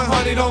 Come on,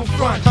 honey, don't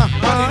front.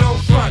 Honey, don't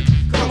front.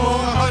 Come on,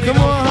 honey, don't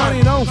front.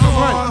 Honey, don't front.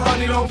 Come on,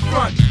 honey, don't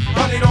front.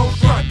 Honey, don't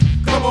front.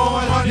 Come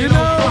on, honey,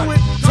 don't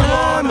front. Come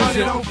on, honey,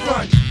 don't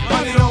front.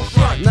 Honey, don't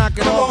front. Knock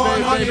it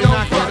off, baby,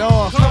 knock it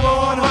off. Come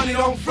on, honey,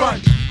 don't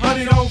front.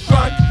 Honey, don't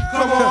front.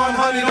 Come on,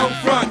 honey, don't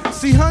front.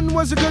 See, hun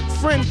was a good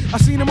friend. I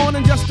seen him on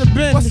in just a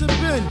bend. What's a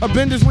bend? A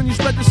bend is when you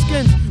spread the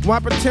skins. Why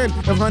pretend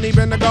if honey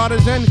been the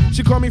garden's in?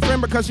 She called me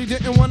friend because she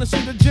didn't want to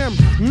see the gym.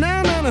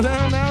 Now,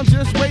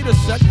 just wait a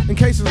sec. In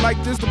cases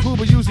like this, the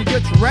Puba usually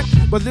gets wrecked.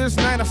 But this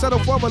night I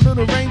settled for a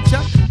little rain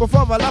check.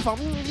 Before I left, I'm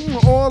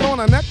all on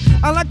her neck.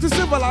 I like to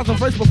civilize them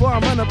first before I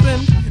run up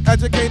in.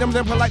 Educate them,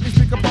 then politely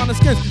speak upon the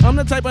skins. I'm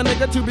the type of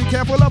nigga to be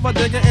careful of a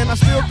digger, and I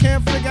still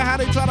can't figure how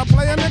they try to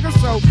play a nigga.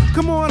 So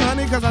come on,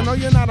 honey, cause I know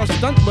you're not a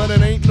stunt, but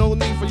it ain't no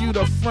need for you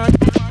to front.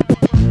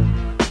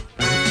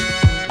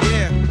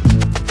 Yeah.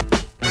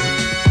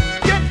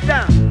 Get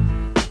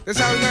down. That's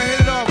how we gonna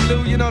hit it off,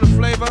 Lou. You know the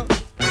flavor.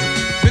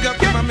 Big up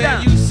to my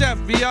man Yusef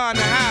VR in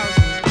the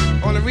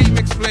house on the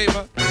remix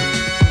flavor.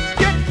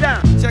 Get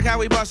down. Check how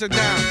we bust it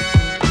down.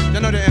 You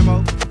know the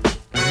MO.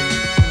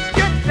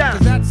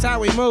 Cause that's how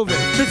we move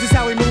it. This is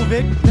how we move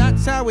it.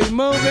 That's how we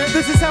move it.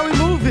 This is how we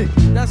move it.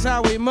 That's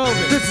how we move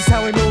it. This is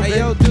how we move it. Hey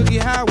yo, Doogie,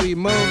 how we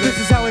move it. This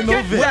is how we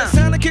move it. Well, it's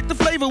time to kick the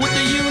flavor with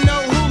the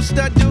you-know-who.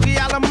 Stud Doogie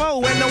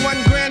Alamo and the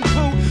one grand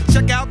poo.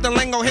 Check out the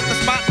lingo, hit the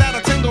spot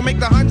that'll tingle. Make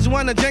the huns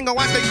wanna jingle,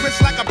 watch they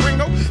crisp like a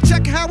Pringle.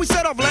 Check how we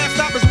set off, last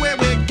stop is where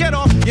we get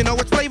off. You know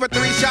it's flavor,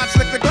 3 shots,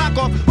 slick the Glock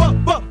off.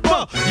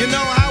 You know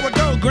how it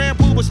go, Grand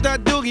Puba,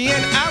 Stud Doogie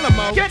and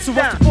Alamo. Get so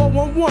what's the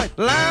 411?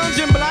 Lounge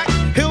in black,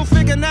 hill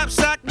figure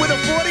knapsack with a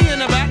 40 in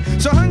the back.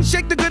 So hun,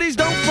 shake the goodies,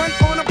 don't front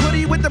on a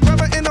putty with the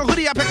brother in the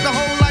hoodie. I picked the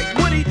hole like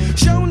Woody.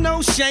 Show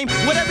no shame,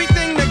 with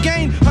everything to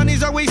gain.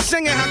 Honey's always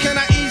singing, how can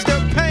I ease the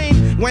pain?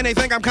 When they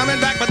think I'm coming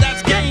back, but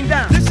that's game.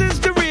 This is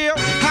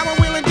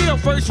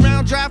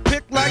round drive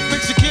pick like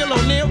Shaquille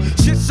O'Neal.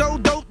 Shit so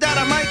dope that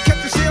I might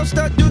catch a shell.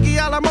 Stud Doogie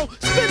Alamo,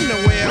 spin the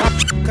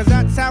wheel. Cause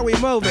that's how we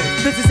move it.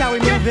 This is how we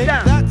move it.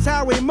 That's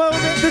how we move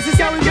it. This is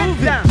how we move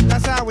it.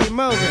 That's how we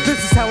move it.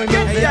 This is how we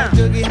move Hey, it.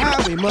 yo, Doogie,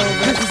 how we move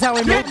it. This is how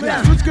we move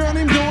it. Switch girl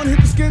named Dawn hit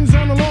the skins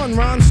on the lawn.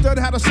 Ron Stud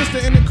had a sister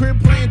in the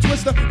crib playing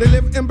Twister. They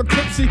lived in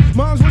Poughkeepsie.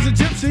 Mom's was a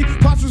gypsy.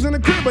 Pops was in the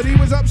crib, but he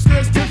was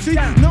upstairs tipsy.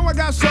 No, I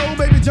got soul,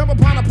 baby, jump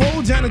upon a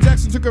pole. Janet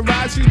Jackson took a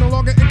ride. She's no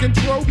longer in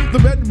control. The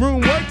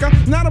bedroom worker,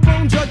 not a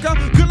bone jerker.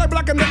 Good like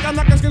black and neck, I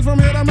knock skins from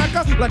here to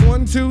Mecca. Like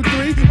 1, 2,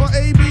 3, or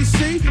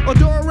ABC, or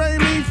Do Re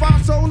Mi Fa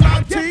Sol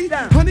La Ti.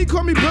 Honey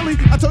called me Billie.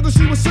 I told her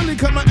she was silly.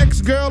 Cut my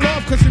ex-girl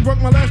off cause she broke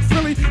my last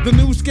Philly. The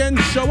new skin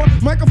shower,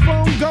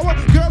 microphone goer.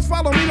 Girls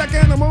follow me like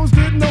animals.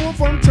 Didn't know her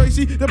from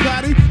Tracy to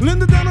Patti,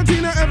 Linda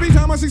Donaldson. Every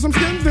time I see some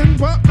skin, then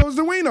pop goes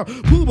the wiener.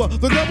 Puba,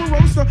 the double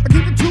roaster. I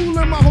keep a tool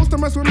in my holster.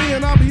 Mess with me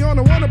and I'll be on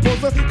the Warner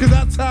poster. Cause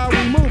that's how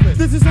we move it.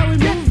 This is how we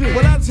move it.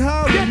 Well, that's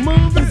how we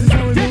move it. This is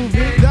how we move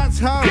it. That's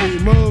how we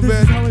move This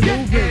it. is how we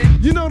move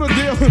it. You know the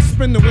deal.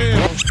 Spin the wheel.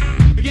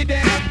 Get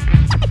down,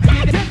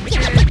 get down,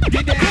 get down,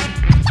 get down,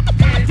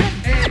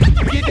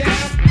 get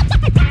down,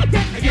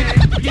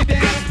 get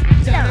down,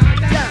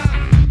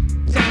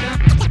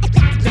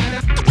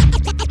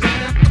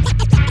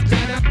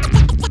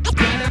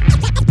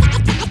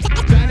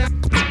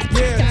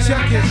 Yeah,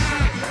 check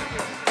it.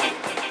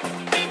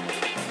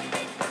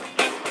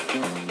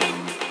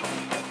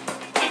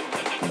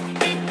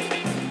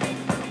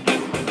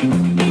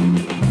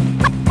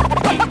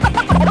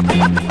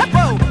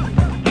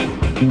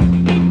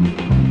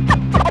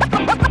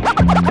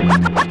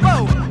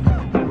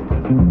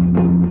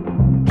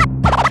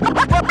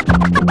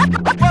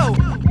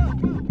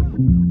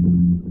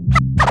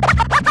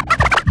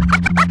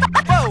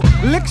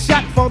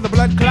 Lickshot for the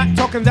blood clot,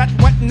 talking that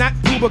whatnot.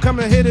 Puba come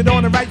and hit it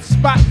on the right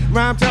spot.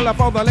 Rhyme teller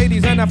for the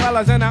ladies and the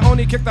fellas, and I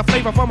only kick the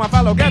flavor for my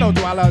fellow ghetto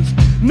dwellers.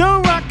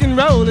 No rock and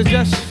roll is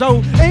just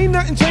so. Ain't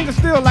nothing changing,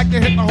 still like to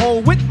hit the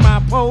hole with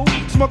my pole.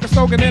 Smoke a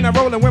slogan and I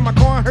rollin' when my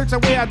corn hurts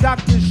away a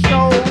doctor's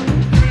show.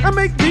 I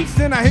make beats,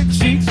 then I hit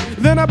sheets.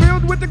 Then I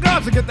build with the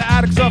gods to get the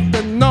addicts off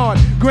the nod.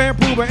 Grand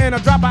Puba and I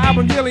drop an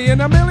album yearly,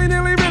 and I'm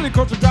nearly really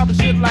coach dropping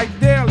shit like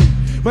daily.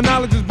 But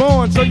knowledge is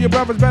born, so your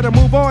brothers better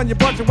move on. You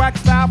bunch of wax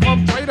style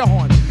from Trader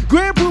Horn.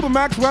 Grand Puba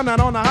Maxwell, not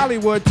on the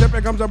Hollywood tip.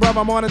 Here comes a brother,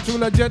 I'm on it too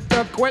legit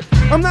to quit.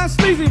 I'm not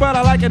sleazy, but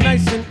I like it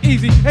nice and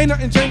easy. Ain't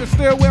nothing changing,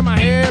 still wear my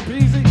hair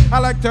peasy. I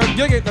like to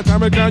gig it, the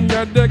time it gun,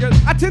 you dig it.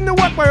 I tend to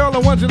walk by all the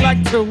ones who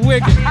like to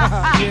wig it.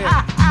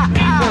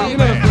 Yeah. You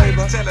know the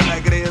flavor. Tell it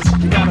like it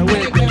is. You gotta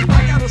wig it.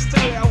 I got a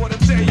story I wanna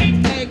tell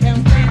you.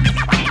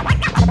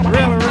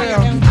 Real.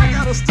 I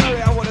got a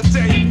story I wanna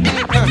tell you.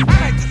 I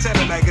like to tell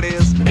it like it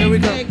is. Here we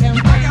go. I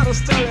got a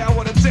story I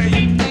wanna tell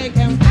you.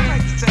 I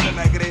like to tell it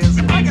like it is.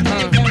 I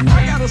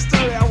got a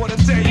story I wanna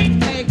tell you.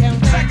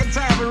 Second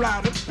time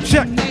around it.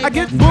 Check. I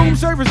get boom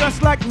service,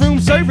 that's like room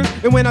service.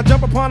 And when I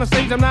jump upon a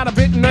stage, I'm not a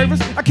bit nervous.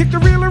 I kick the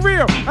real and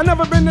real. I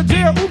never been to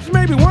jail. Oops,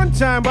 maybe one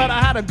time, but I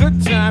had a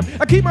good time.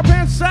 I keep my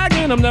pants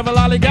sagging, I'm never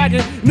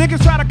lollygagging.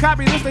 Niggas try to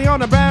copy this, they on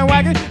the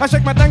bandwagon. I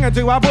shake my thing or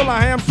two, I pull a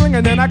hamstring,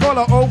 and then I call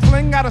a old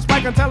fling. Got a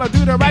spike and tell her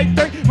do the right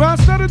thing. Run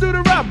stutter, do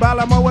the rap,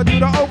 Balamoa, do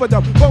the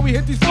overdub. Before we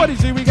hit these 40s,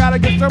 see, we gotta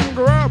get some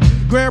grub.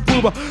 Grand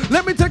Puba,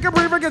 let me take a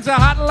breather, get you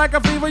hot like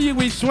a fever,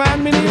 you eat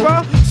swine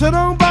maneuver. So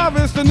don't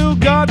bother, it's the new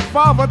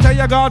Godfather. Tell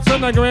your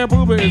godson that Grand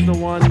Puba is the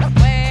one.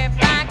 Way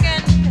back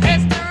in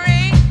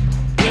history,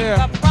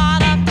 Yeah. the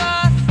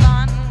prodigal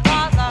son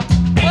was a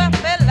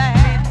whippy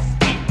lad.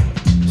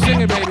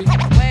 Sing it, baby.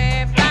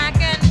 Way back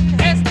in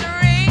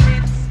history,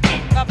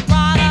 the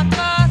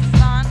prodigal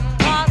son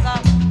was a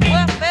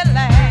whippy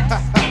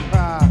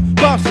lad.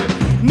 Bust it.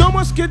 No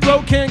more Skid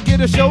Row, can't get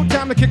a show.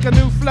 Time to kick a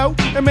new flow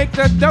and make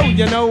that dough.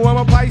 You know I'm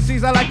a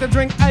Pisces, I like to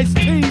drink iced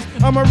teas.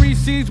 I'm a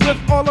Reese's with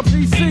all the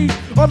PCs.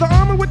 Or the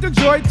armor with the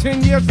joy,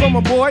 10 years from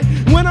a boy.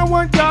 When I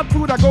want God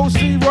food, I go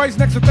see Royce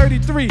next to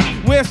 33,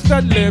 where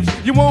Stud lives.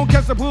 You won't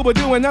catch the Puba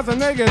doing nothing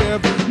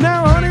negative.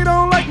 Now honey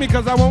don't like me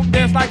cause I won't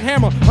dance like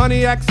Hammer.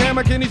 Honey acts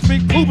Hammer, can he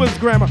speak Puba's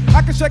grammar?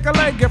 I can shake a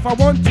leg if I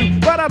want to,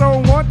 but I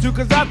don't want to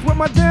cause that's what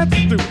my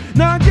dancers do.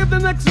 Now I give the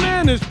next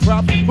man his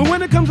prop, but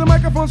when it comes to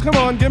microphones, come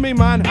on, give me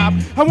mine hop.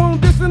 I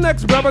won't diss the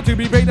next brother to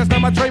be paid, that's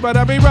not my trade, but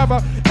every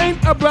brother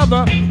ain't a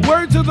brother.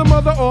 Word to the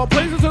mother or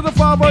praises to the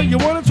father. You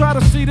wanna try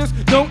to see this,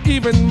 don't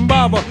even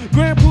bother.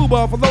 Grand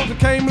Puba, for those that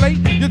came late,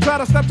 you try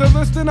to step to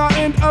this, then I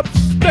end up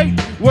state.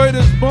 Word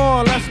is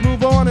born, let's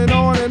move on and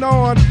on and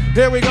on.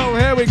 Here we go,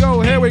 here we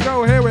go, here we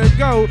go, here we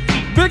go.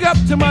 Big up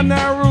to my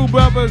Nauru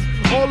brothers,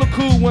 all the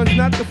cool ones,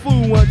 not the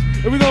fool ones.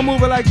 And we gonna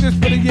move it like this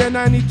for the year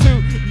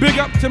 92. Big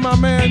up to my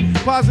man,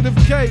 Positive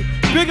K.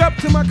 Big up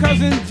to my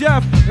cousin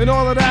Jeff, and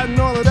all of that and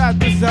all of that.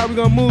 This is how we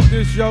gonna move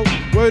this show.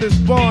 Word is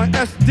born,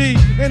 SD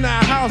in the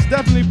house,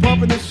 definitely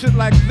pumping this shit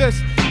like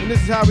this. And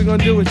this is how we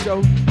gonna do it,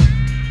 yo.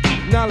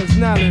 Knowledge.